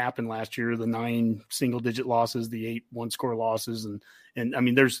records that happened last year, the 9 single-digit losses, the 8 one-score losses. And I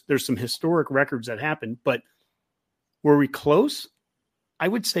mean, there's some historic records that happened, but were we close? I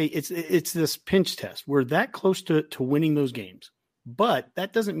would say it's this pinch test. We're that close to winning those games, but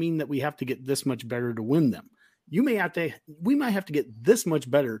that doesn't mean that we have to get this much better to win them. we might have to get this much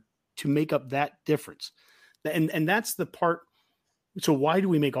better to make up that difference. And that's the part. So why do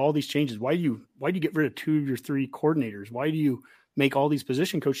we make all these changes? Why do you get rid of 2 of your 3 coordinators? Why do you make all these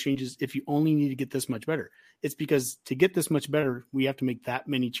position coach changes if you only need to get this much better? It's because to get this much better, we have to make that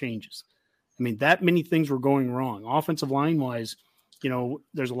many changes. I mean, that many things were going wrong. Offensive line wise,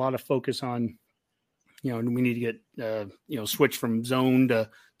 there's a lot of focus on, we need to get, switch from zone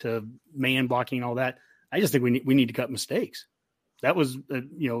to man blocking and all that. I just think we need to cut mistakes. That was,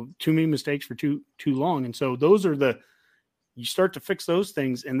 too many mistakes for too long. And so those are you start to fix those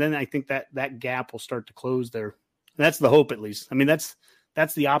things. And then I think that gap will start to close there. And that's the hope, at least. I mean, that's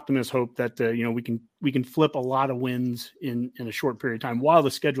the optimist hope that, we can flip a lot of wins in a short period of time while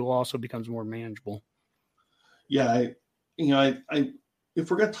the schedule also becomes more manageable. Yeah. If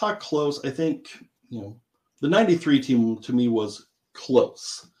we're going to talk close, I think, the 93 team to me was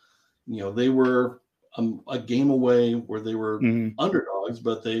close. They were a game away where they were underdogs,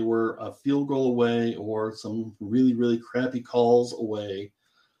 but they were a field goal away or some really, really crappy calls away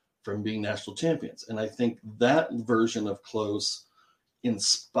from being national champions. And I think that version of close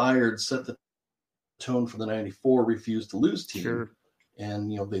set the tone for the 94 refused to lose team. Sure.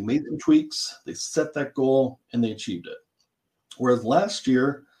 And, they made some tweaks, they set that goal, and they achieved it. Whereas last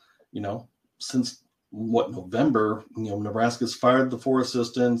year, since November, Nebraska's fired the 4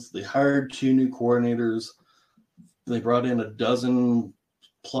 assistants. They hired 2 new coordinators. They brought in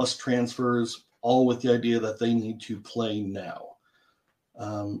 12+ transfers, all with the idea that they need to play now.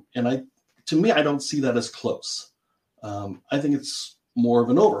 To me, I don't see that as close. I think it's more of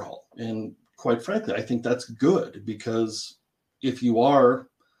an overhaul. And quite frankly, I think that's good, because if you are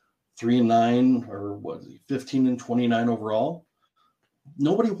 3-9 or 15-29 overall,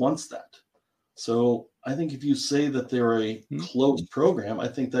 nobody wants that. So I think if you say that they're a close program, I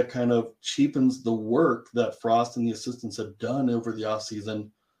think that kind of cheapens the work that Frost and the assistants have done over the offseason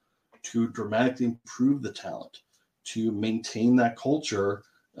to dramatically improve the talent, to maintain that culture,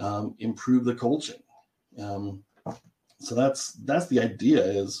 improve the coaching. So that's the idea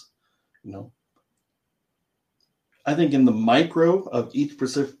is, I think in the micro of each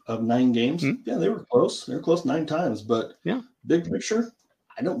of 9 games, yeah, they were close. They were close 9 times, but big picture,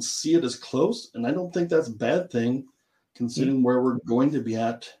 I don't see it as close, and I don't think that's a bad thing considering where we're going to be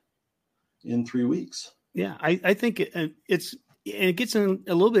at in 3 weeks. Yeah, I think it gets in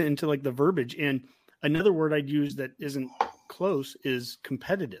a little bit into like the verbiage. And another word I'd use that isn't close is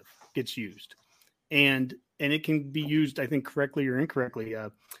competitive gets used. And it can be used, I think, correctly or incorrectly.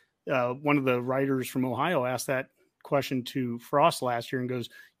 One of the writers from Ohio asked that question to Frost last year and goes,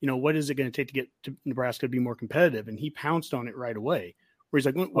 what is it going to take to get to Nebraska to be more competitive? And he pounced on it right away. Where he's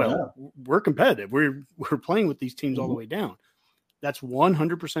like, well, we're competitive. We're playing with these teams all the way down. That's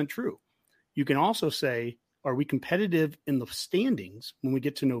 100% true. You can also say, are we competitive in the standings when we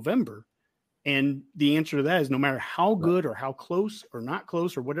get to November? And the answer to that is no matter how good or how close or not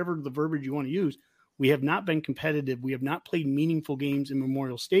close or whatever the verbiage you want to use, we have not been competitive. We have not played meaningful games in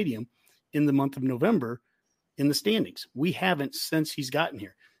Memorial Stadium in the month of November in the standings. We haven't since he's gotten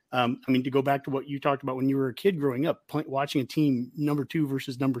here. To go back to what you talked about when you were a kid growing up, watching a team number 2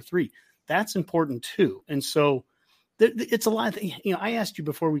 versus number 3, that's important too. And so it's a lot of things. I asked you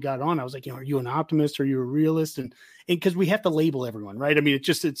before we got on, I was like, are you an optimist? Are you a realist? And because we have to label everyone, right? I mean,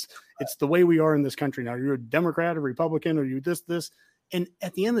 it's the way we are in this country now. You're a Democrat, a Republican, or you this. And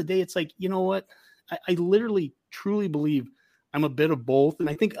at the end of the day, it's like, you know what? I literally truly believe I'm a bit of both. And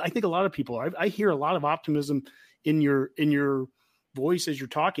I think a lot of people, I hear a lot of optimism in your voice as you're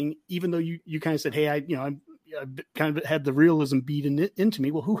talking, even though you kind of said, hey, I kind of had the realism beat into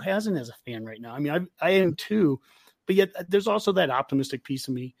me. Well, who hasn't as a fan right now? I mean, I am too, but yet there's also that optimistic piece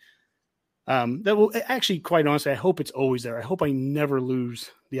of me that will actually, quite honestly, I hope it's always there. I hope I never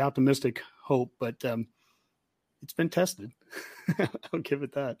lose the optimistic hope, but it's been tested. I'll give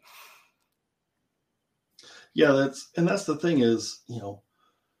it that. Yeah, that's the thing is,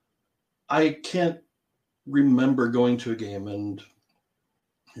 I can't remember going to a game, and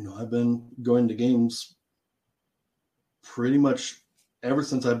I've been going to games pretty much ever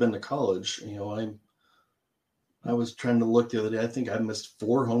since I've been to college. I was trying to look the other day. I think I've missed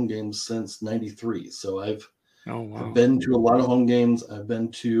 4 home games since '93. So I've been to a lot of home games. I've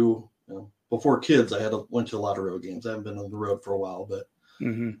been to before kids. I went to a lot of road games. I haven't been on the road for a while, but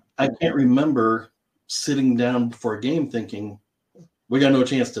I can't remember sitting down before a game thinking we got no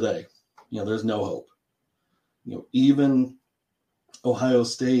chance today. There's no hope. Even Ohio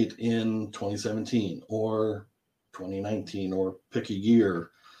State in 2017 or 2019 or pick a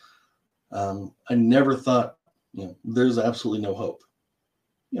year. I never thought, there's absolutely no hope.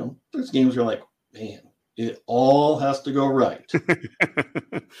 There's games where you're like, man, It all has to go right.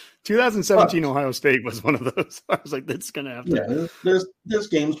 2017 Ohio State was one of those. I was like, that's going to have to. Yeah, there's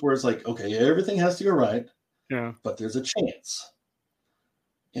games where it's like, okay, everything has to go right. Yeah. But there's a chance.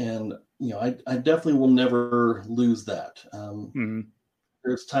 And, I definitely will never lose that.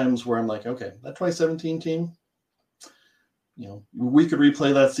 There's times where I'm like, okay, that 2017 team, we could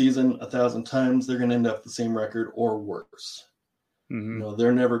replay that season 1,000 times. They're going to end up the same record or worse.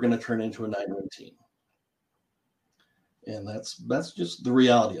 They're never going to turn into a 9-win team. And that's just the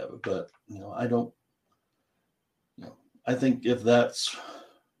reality of it. But, I don't, I think if that's,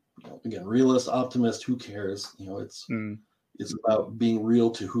 again, realist, optimist, who cares? It's about being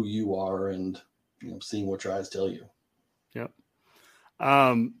real to who you are and, seeing what your eyes tell you. Yep.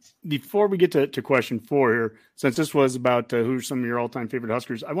 Before we get to question 4 here, since this was about who's some of your all-time favorite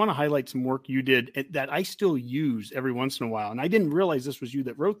Huskers, I want to highlight some work you did that I still use every once in a while. And I didn't realize this was you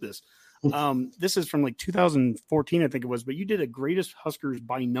that wrote this. This is from like 2014, I think it was, but you did a greatest Huskers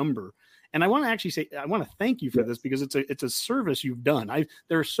by number. And I want to actually say, I want to thank you for this because it's a service you've done.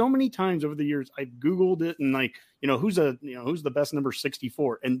 There are so many times over the years I've Googled it and like, who's the best number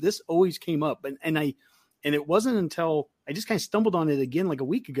 64. And this always came up and it wasn't until I just kind of stumbled on it again like a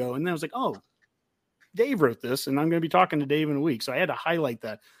week ago. And then I was like, oh, Dave wrote this and I'm going to be talking to Dave in a week. So I had to highlight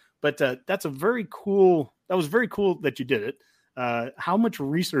that, but that was very cool that you did it. How much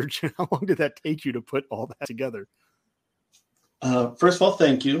research and how long did that take you to put all that together? First of all,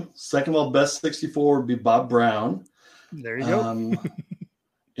 thank you. Second of all, best 64 would be Bob Brown. There you go.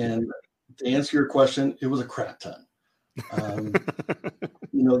 And to answer your question, it was a crap ton.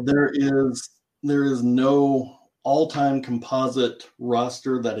 There is no all-time composite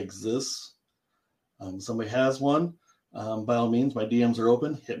roster that exists. Somebody has one. By all means, my DMs are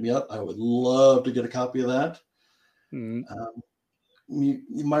open. Hit me up. I would love to get a copy of that.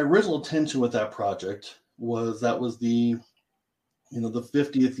 My original intention with that project was the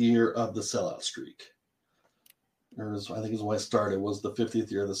 50th year of the sellout streak. I think is when I started, was the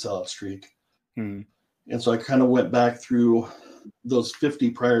 50th year of the sellout streak. And so I kind of went back through those 50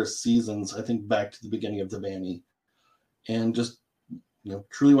 prior seasons, I think back to the beginning of Devaney, and just,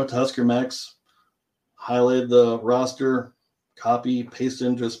 truly went to Husker Max, highlighted the roster, copy, paste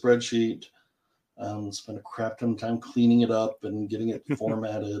into a spreadsheet, spent a crap ton of time cleaning it up and getting it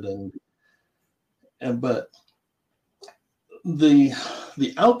formatted but the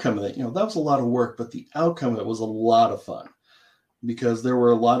outcome of it, that was a lot of work, but the outcome of it was a lot of fun because there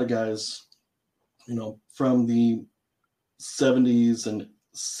were a lot of guys, from the 70s and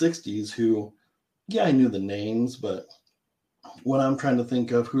 60s who, I knew the names, but when I'm trying to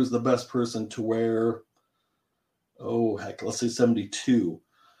think of who's the best person to wear, let's say 72,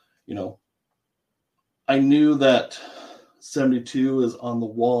 I knew that 72 is on the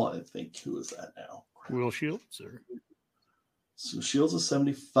wall. I think, who is that now? Will Shields or? So Shields is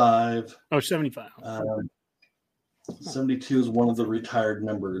 75. Oh, 75. 72 is one of the retired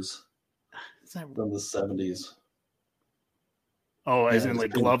numbers from the 70s. Oh, as in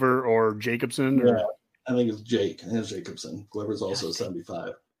like Glover or Jacobson? Yeah, I think it's Jake. I think it's Jacobson. Glover's also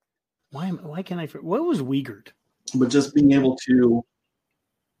 75. Why can't I? What was Wiegert? But just being able to,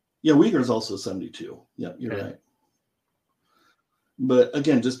 Uyghur's also 72. Yeah, you're right. But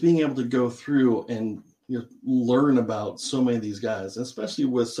again, just being able to go through and learn about so many of these guys, especially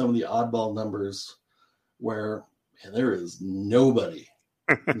with some of the oddball numbers where there is nobody.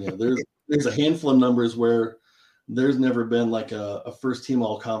 There's a handful of numbers where there's never been like a first team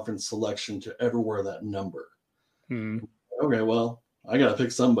all conference selection to ever wear that number. Okay, well, I got to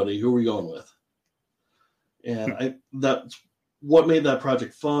pick somebody. Who are we going with? And that's what made that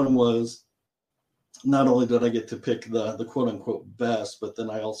project fun was not only did I get to pick the quote unquote best, but then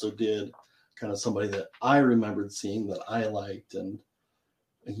I also did kind of somebody that I remembered seeing that I liked. And,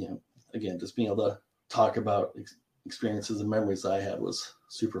 again, just being able to talk about experiences and memories I had was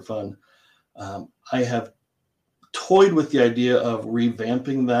super fun. I have toyed with the idea of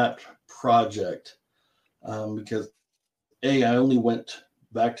revamping that project because I only went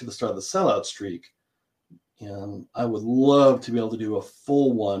back to the start of the sellout streak, and I would love to be able to do a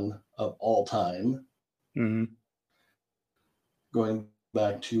full one of all time, going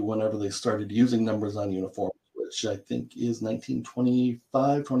back to whenever they started using numbers on uniforms, which I think is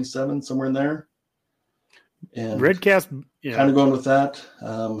 1925, 27, somewhere in there. And Redcast, kind of going with that.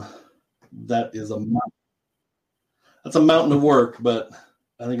 That is that's a mountain of work, but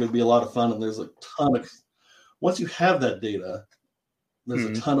I think it would be a lot of fun. And there's a ton of, once you have that data, there's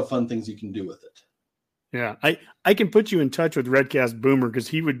a ton of fun things you can do with it. Yeah, I can put you in touch with Redcast Boomer because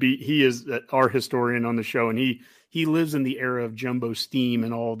he is our historian on the show, and he lives in the era of Jumbo Steam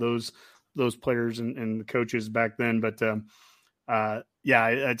and all those those players and the coaches back then. But yeah,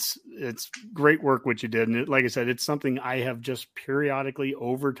 it's great work what you did. And like I said, it's something I have just periodically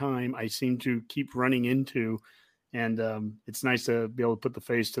over time I seem to keep running into. And it's nice to be able to put the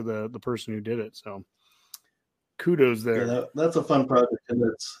face to the person who did it. So kudos there. Yeah, that's a fun project, and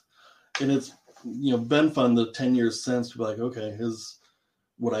it's been fun the 10 years since to be like, okay,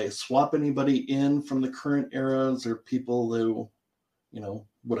 would I swap anybody in from the current eras, or people who,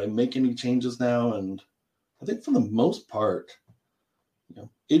 would I make any changes now? And I think for the most part,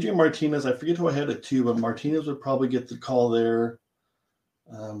 Adrian Martinez, I forget who I had it to, but Martinez would probably get the call there.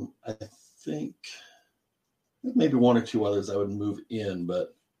 I think maybe one or two others I would move in,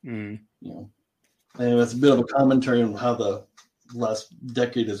 but and it's a bit of a commentary on how the last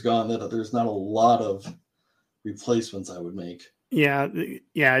decade has gone, that there's not a lot of replacements I would make. Yeah,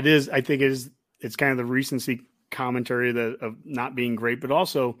 it is. I think it's kind of the recency commentary of not being great, but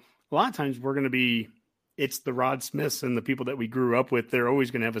also a lot of times it's the Rod Smiths and the people that we grew up with. They're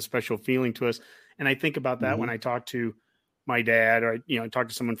always going to have a special feeling to us. And I think about that when I talk to my dad, or I talk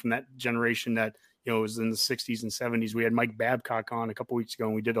to someone from that generation that was in the 60s and 70s. We had Mike Babcock on a couple weeks ago,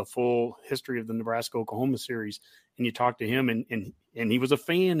 and we did a full history of the Nebraska-Oklahoma series. And you talk to him, and he was a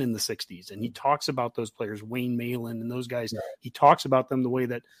fan in the 60s, and he talks about those players, Wayne Malin and those guys. Yeah. He talks about them the way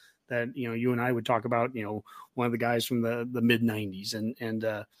that you and I would talk about one of the guys from the mid 90s,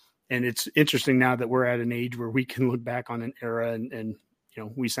 and it's interesting now that we're at an age where we can look back on an era and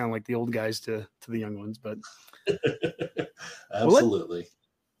we sound like the old guys to the young ones. But absolutely.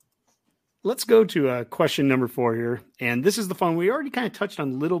 Let's go to question number 4 here. And this is the fun. We already kind of touched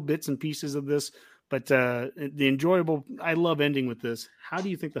on little bits and pieces of this, but the enjoyable, I love ending with this. How do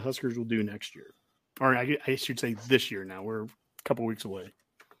you think the Huskers will do next year? Or I should say this year now. We're a couple weeks away.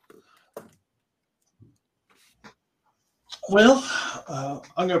 Well,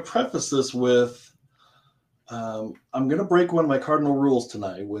 I'm going to preface this with I'm going to break one of my cardinal rules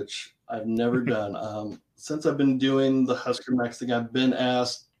tonight, which I've never done. Since I've been doing the Husker Max thing, I've been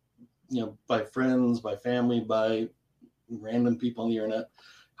asked, by friends, by family, by random people on the internet,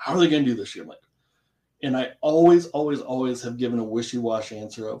 how are they going to do this year? And I always have given a wishy-washy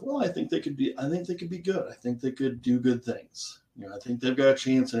answer of, well, I think they could be good. I think they could do good things. I think they've got a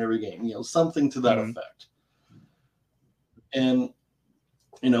chance in every game, something to that effect. And,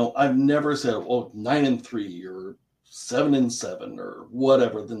 I've never said, well, 9-3 or 7-7 or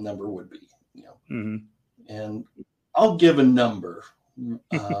whatever the number would be, and I'll give a number.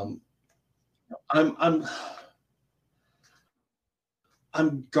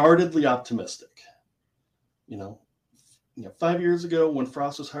 I'm guardedly optimistic. 5 years ago when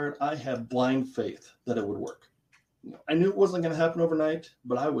Frost was hired, I had blind faith that it would work. I knew it wasn't going to happen overnight,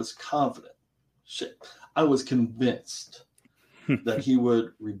 but I was confident. I was convinced that he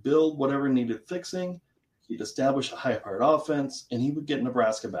would rebuild whatever needed fixing. He'd establish a high-powered offense, and he would get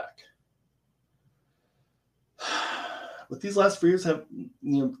Nebraska back. But these last 4 years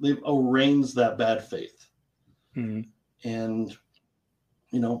they've arranged that bad faith. And,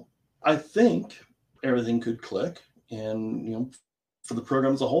 I think everything could click and, for the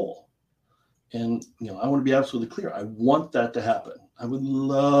program as a whole. And, I want to be absolutely clear. I want that to happen. I would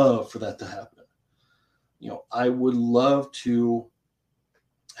love for that to happen. I would love to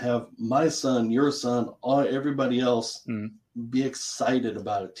have my son, your son, everybody else be excited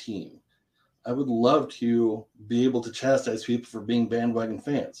about a team. I would love to be able to chastise people for being bandwagon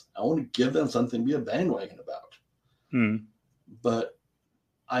fans. I want to give them something to be a bandwagon about. But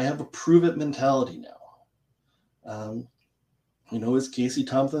I have a prove-it mentality now. Is Casey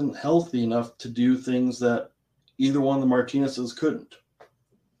Thompson healthy enough to do things that either one of the Martinezes couldn't?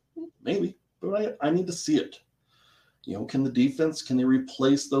 Maybe, but I need to see it. Can they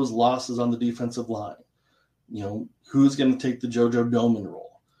replace those losses on the defensive line? Who's going to take the JoJo Doman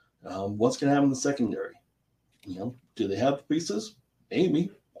role? What's going to happen in the secondary? Do they have the pieces?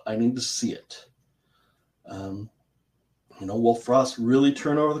 Maybe. I need to see it. Will Frost really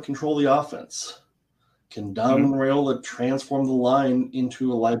turn over the control of the offense? Can Donovan Raiola transform the line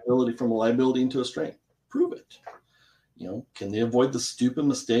into a liability, from a liability into a strength? Prove it. Can they avoid the stupid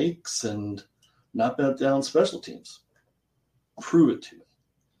mistakes and not bet down special teams? Prove it to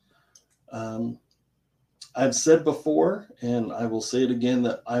me. I've said before, and I will say it again,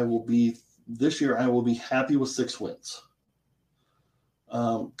 that this year I will be happy with 6 wins.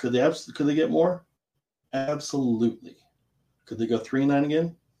 Could they get more? Absolutely. Could they go 3-9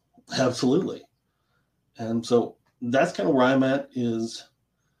 again? Absolutely. And so that's kind of where I'm at, is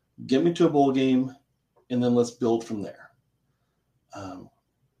get me to a bowl game, and then let's build from there.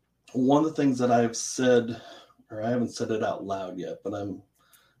 One of the things that I've said, or I haven't said it out loud yet, but I'm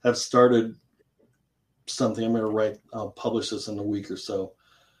have started something. I'm going to I'll publish this in a week or so.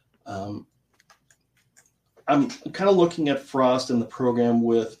 I'm kind of looking at Frost and the program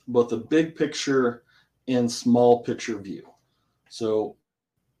with both the big picture and small picture view. So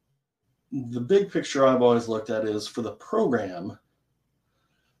the big picture I've always looked at is for the program,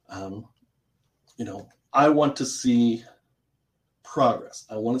 I want to see progress.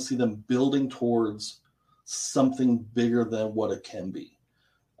 I want to see them building towards something bigger than what it can be.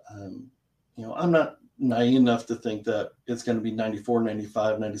 I'm not naive enough to think that it's going to be 94,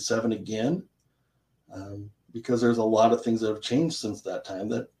 95, 97 again, because there's a lot of things that have changed since that time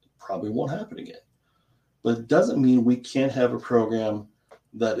that probably won't happen again. But it doesn't mean we can't have a program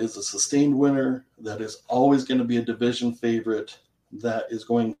that is a sustained winner, that is always going to be a division favorite, that is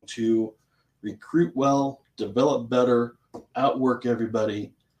going to recruit well, develop better, outwork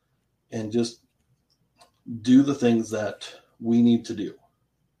everybody, and just do the things that we need to do.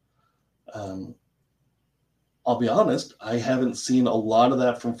 I'll be honest, I haven't seen a lot of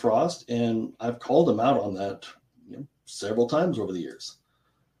that from Frost, and I've called him out on that several times over the years.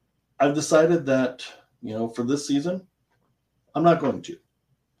 I've decided that, for this season, I'm not going to.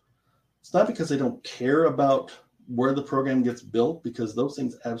 It's not because I don't care about where the program gets built, because those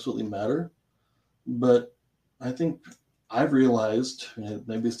things absolutely matter. But I think I've realized,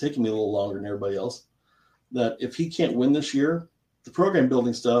 maybe it's taking me a little longer than everybody else, that if he can't win this year, the program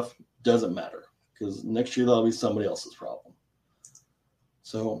building stuff doesn't matter, because next year that'll be somebody else's problem.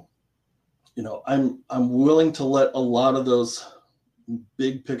 So, I'm willing to let a lot of those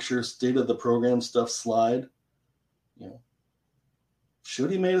big picture state of the program stuff slide.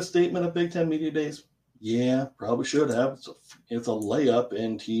 Should he made a statement at Big Ten Media Days? Yeah, probably should have. It's a layup,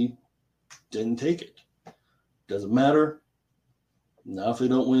 and he didn't take it. Doesn't matter. Now, if they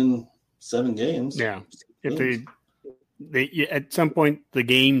don't win 7 games, if they at some point the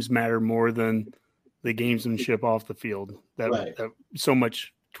games matter more than the gamesmanship off the field. That so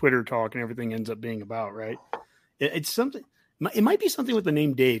much Twitter talk and everything ends up being about, right? It's something. It might be something with the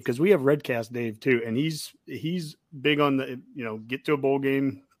name Dave, because we have Redcast Dave too, and he's big on the get to a bowl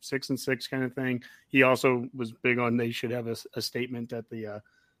game 6-6 kind of thing. He also was big on they should have a statement at the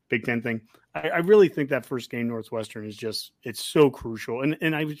Big Ten thing. I really think that first game Northwestern is it's so crucial,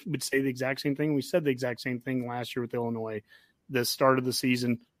 and I would say the exact same thing. We said the exact same thing last year with Illinois. The start of the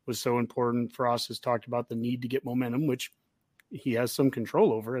season was so important. Frost has talked about the need to get momentum, which he has some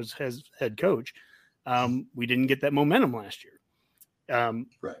control over as head coach. We didn't get that momentum last year.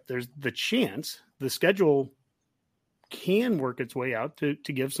 There's the chance the schedule can work its way out to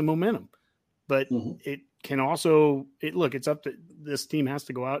give some momentum, but it can also it's up to this team has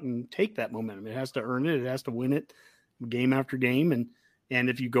to go out and take that momentum. It has to earn it. It has to win it game after game. And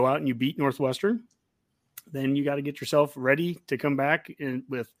if you go out and you beat Northwestern, then you got to get yourself ready to come back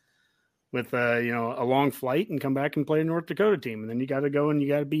with a long flight and come back and play a North Dakota team. And then you got to go and you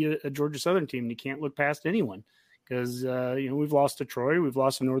got to be a Georgia Southern team. And you can't look past anyone, because, we've lost to Troy, we've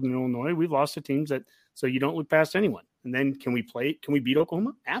lost to Northern Illinois, we've lost to teams so you don't look past anyone. And then can we beat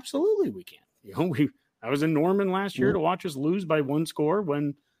Oklahoma? Absolutely we can. I was in Norman last year to watch us lose by 1 score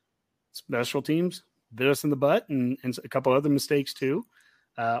when special teams bit us in the butt and a couple other mistakes too.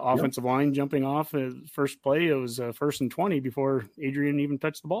 Offensive line jumping off first play. It was 1st and 20 before Adrian even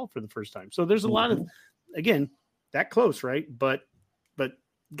touched the ball for the first time. So there's a lot of, again, that close, right? But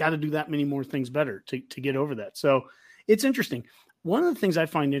got to do that many more things better to get over that. So it's interesting. One of the things I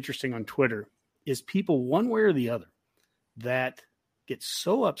find interesting on Twitter is people one way or the other that get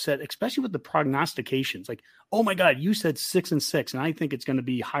so upset, especially with the prognostications. Like, oh my God, you said 6-6, and I think it's going to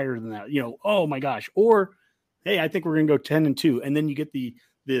be higher than that. Oh my gosh. Or, hey, I think we're going to go 10-2. And then you get the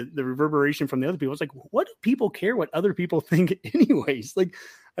reverberation from the other people. It's like, what do people care what other people think anyways? Like,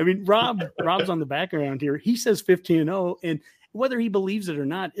 I mean, Rob's on the background here. He says 15-0, and whether he believes it or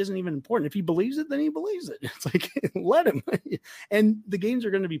not isn't even important. If he believes it, then he believes it. It's like, let him. And the games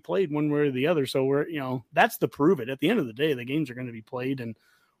are going to be played one way or the other. So that's the prove it. At the end of the day, the games are going to be played, and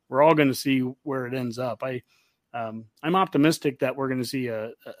we're all going to see where it ends up. I'm optimistic that we're going to see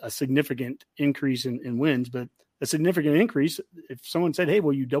a significant increase in wins, but a significant increase. If someone said, hey,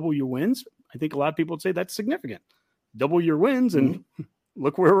 will you double your wins? I think a lot of people would say that's significant. Double your wins, and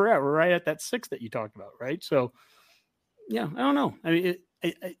look where we're at. We're right at that 6 that you talked about, right? So, yeah, I don't know. I mean,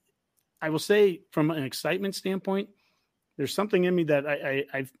 I will say from an excitement standpoint, there's something in me that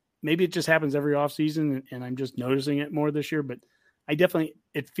I've maybe it just happens every offseason, and I'm just noticing it more this year, but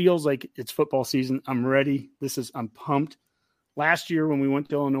it feels like it's football season. I'm ready. I'm pumped. Last year when we went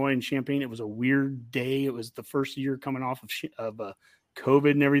to Illinois and Champaign, it was a weird day. It was the first year coming off of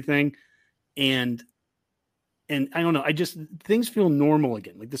COVID and everything. And And I don't know. Things feel normal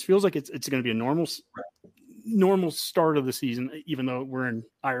again. Like this feels like it's going to be a normal start of the season, even though we're in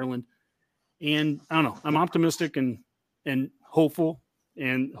Ireland. And I don't know. I'm optimistic and hopeful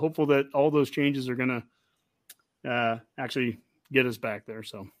that all those changes are going to actually get us back there.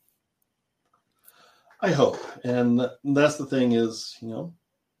 So I hope. And that's the thing is,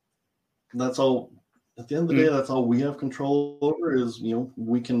 that's all. At the end of the day, that's all we have control over is,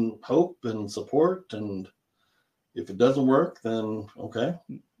 we can hope and support. And if it doesn't work, then okay.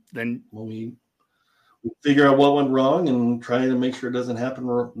 Then we figure out what went wrong and try to make sure it doesn't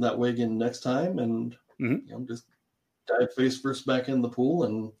happen that way again next time. And just dive face first back in the pool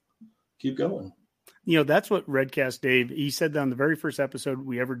and keep going. That's what Redcast Dave, he said that on the very first episode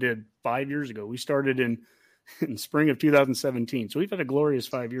we ever did 5 years ago. We started in spring of 2017. So we've had a glorious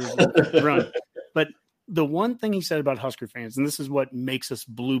 5 years run. But the one thing he said about Husker fans, and this is what makes us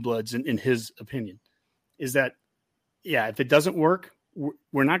blue bloods in his opinion, is that, if it doesn't work,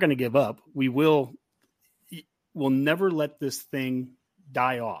 we're not going to give up. We'll never let this thing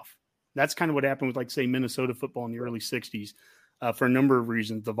die off. That's kind of what happened with, like, say, Minnesota football in the early 60s for a number of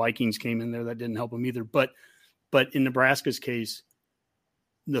reasons. The Vikings came in there. That didn't help them either. But in Nebraska's case,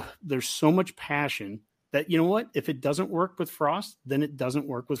 there's so much passion that, you know what, if it doesn't work with Frost, then it doesn't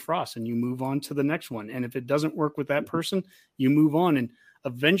work with Frost and you move on to the next one. And if it doesn't work with that person, you move on. And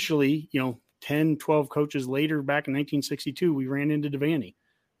eventually, 10, 12 coaches later, back in 1962, we ran into Devaney,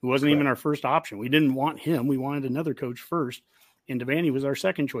 who wasn't even our first option. We didn't want him. We wanted another coach first. And Devaney was our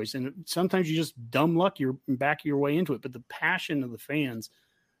second choice. And sometimes you just dumb luck, you're back your way into it. But the passion of the fans,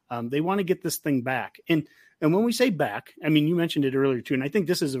 they want to get this thing back. And when we say back, I mean, you mentioned it earlier too. And I think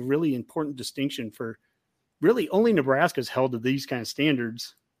this is a really important distinction for really only Nebraska's held to these kind of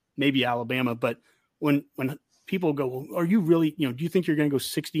standards, maybe Alabama. But when people go, well, are you really, do you think you're going to go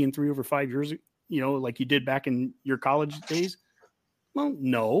 60-3 over 5 years, like you did back in your college days? Well,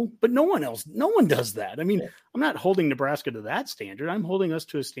 no, but no one does that. I mean, I'm not holding Nebraska to that standard. I'm holding us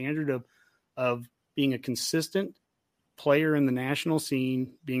to a standard of being a consistent player in the national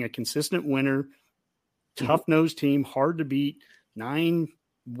scene, being a consistent winner, tough-nosed team, hard to beat, 9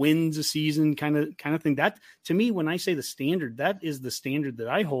 wins a season kind of thing. That, to me, when I say the standard, that is the standard that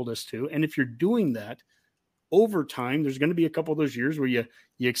I hold us to. And if you're doing that over time, there's going to be a couple of those years where you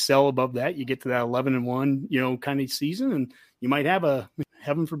excel above that. You get to that 11-1, kind of season, and you might have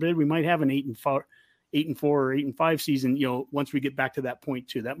heaven forbid, we might have an 8-4 or 8-5 season, once we get back to that point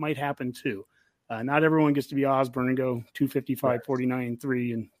too. That might happen too. Not everyone gets to be Osborne and go 255,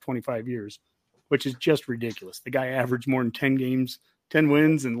 49-3 in 25 years, which is just ridiculous. The guy averaged more than 10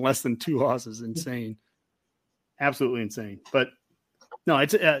 wins and less than 2 losses. Insane. Absolutely insane. But no,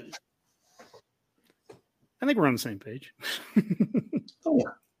 it's I think we're on the same page. Oh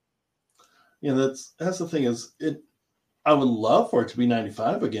yeah. Yeah, that's the thing is I would love for it to be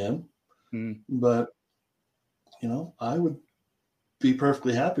 95 again. But I would be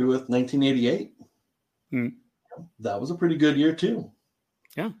perfectly happy with 1988. That was a pretty good year too.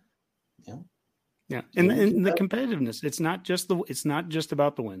 Yeah. And the competitiveness, it's not just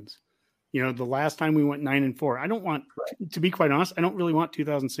about the wins. The last time we went 9-4, I don't want, to be quite honest, I don't really want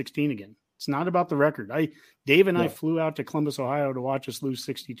 2016 again. It's not about the record. Dave and I flew out to Columbus, Ohio to watch us lose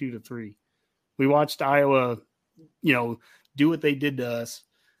 62-3. We watched Iowa, do what they did to us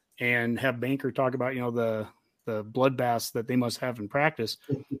and have Banker talk about, the bloodbaths that they must have in practice.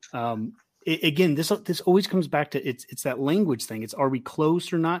 Again, this always comes back to it's that language thing. It's, are we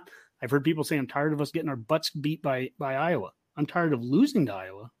close or not? I've heard people say, I'm tired of us getting our butts beat by Iowa. I'm tired of losing to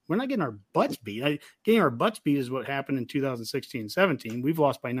Iowa. We're not getting our butts beat. Getting our butts beat is what happened in 2016-17. We've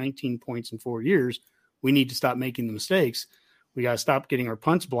lost by 19 points in 4 years. We need to stop making the mistakes. We got to stop getting our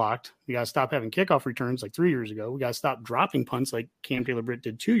punts blocked. We got to stop having kickoff returns like 3 years ago. We got to stop dropping punts like Cam Taylor-Britt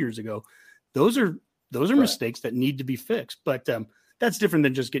did 2 years ago. Those are mistakes that need to be fixed. But that's different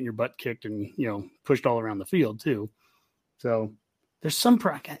than just getting your butt kicked and, pushed all around the field too. So there's some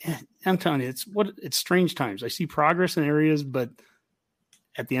I'm telling you, it's strange times. I see progress in areas, but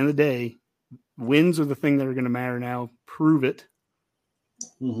at the end of the day, wins are the thing that are going to matter now. Prove it.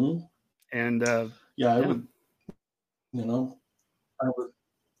 Mm-hmm. And I would,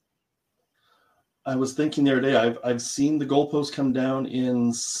 I was thinking the other day, I've seen the goalposts come down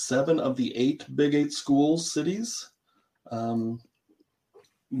in 7 of the 8 Big 8 cities. But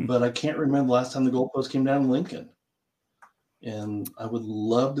I can't remember the last time the goalpost came down in Lincoln. And I would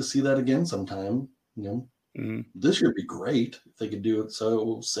love to see that again sometime. This year would be great if they could do it.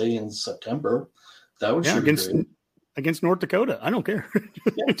 So say in September, that would sure be great. against North Dakota. I don't care.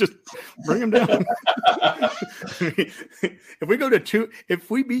 Just bring them down. If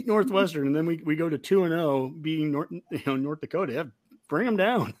we beat Northwestern and then we go to 2-0 beating North Dakota, bring them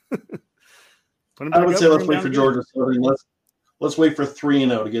down. I would say let's wait for Georgia Southern. Let's wait for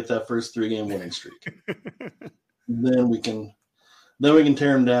 3-0 to get that first 3-game winning streak. Then we can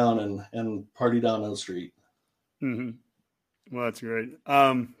tear them down and party down the street. Mm-hmm. Well, that's great.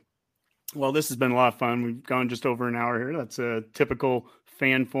 Well, this has been a lot of fun. We've gone just over an hour here. That's a typical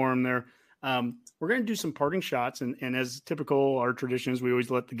fan forum there. We're going to do some parting shots. And as typical, our tradition is we always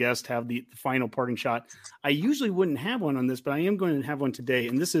let the guest have the final parting shot. I usually wouldn't have one on this, but I am going to have one today.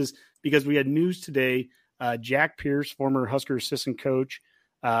 And this is because we had news today. Jack Pierce, former Husker assistant coach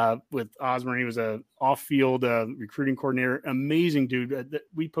with Osborne. He was a off-field recruiting coordinator. Amazing dude.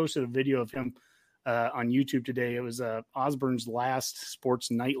 We posted a video of him on YouTube today. It was Osborne's last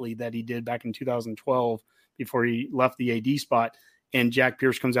Sports Nightly that he did back in 2012 before he left the AD spot. And Jack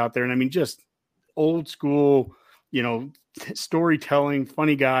Pierce comes out there, and I mean, just old school, storytelling,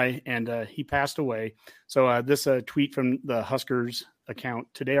 funny guy. And he passed away. So this tweet from the Huskers account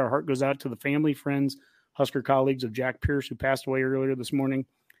today: our heart goes out to the family, friends, Husker colleagues of Jack Pierce, who passed away earlier this morning.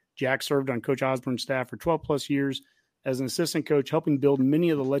 Jack served on Coach Osborne's staff for 12 plus years as an assistant coach, helping build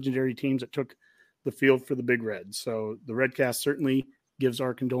many of the legendary teams that took the field for the Big Red. So the Redcast certainly gives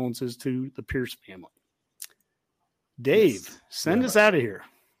our condolences to the Pierce family. Dave, send us out of here.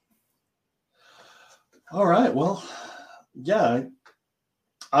 All right. Well, yeah,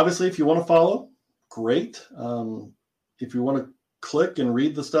 obviously if you want to follow, great. If you want to click and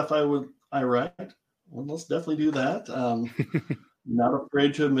read the stuff I write, well, let's definitely do that. Not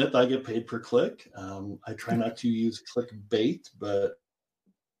afraid to admit I get paid per click. I try not to use clickbait, but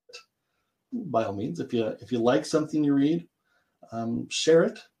by all means, if you like something you read, share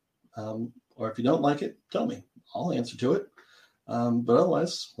it. Or if you don't like it, tell me. I'll answer to it. But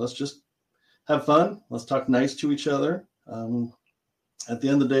otherwise, let's just have fun. Let's talk nice to each other. At the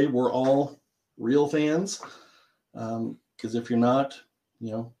end of the day, we're all real fans. Because if you're not,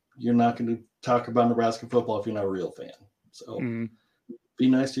 you're not going to talk about Nebraska football if you're not a real fan. So be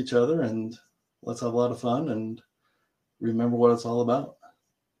nice to each other and let's have a lot of fun and remember what it's all about.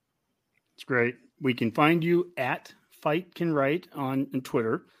 It's great. We can find you at Fight Can Write on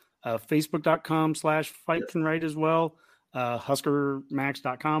Twitter, Facebook.com/Fight Can Write as well,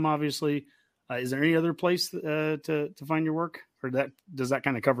 HuskerMax.com, obviously. Is there any other place to find your work, or does that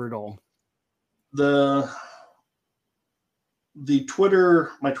kind of cover it all? The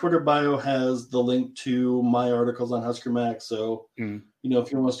Twitter, my Twitter bio has the link to my articles on Husker Max. So,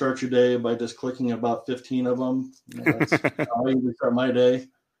 if you want to start your day by just clicking about 15 of them, that's how I usually start my day.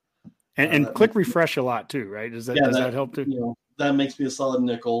 And click refresh a lot too, right? Does that help too? That makes me a solid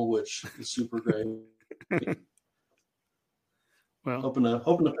nickel, which is super great. Well, hoping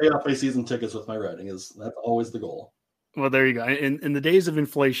to pay off my season tickets with my writing that's always the goal. Well, there you go. In the days of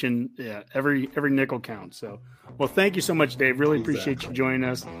inflation, every nickel counts. So, well, thank you so much, Dave. Really appreciate you joining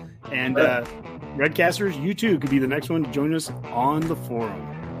us. And Redcasters, you too could be the next one to join us on the forum.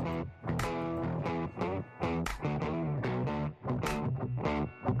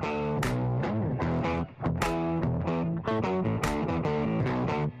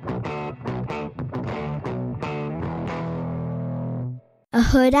 A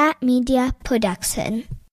Huda Media Production.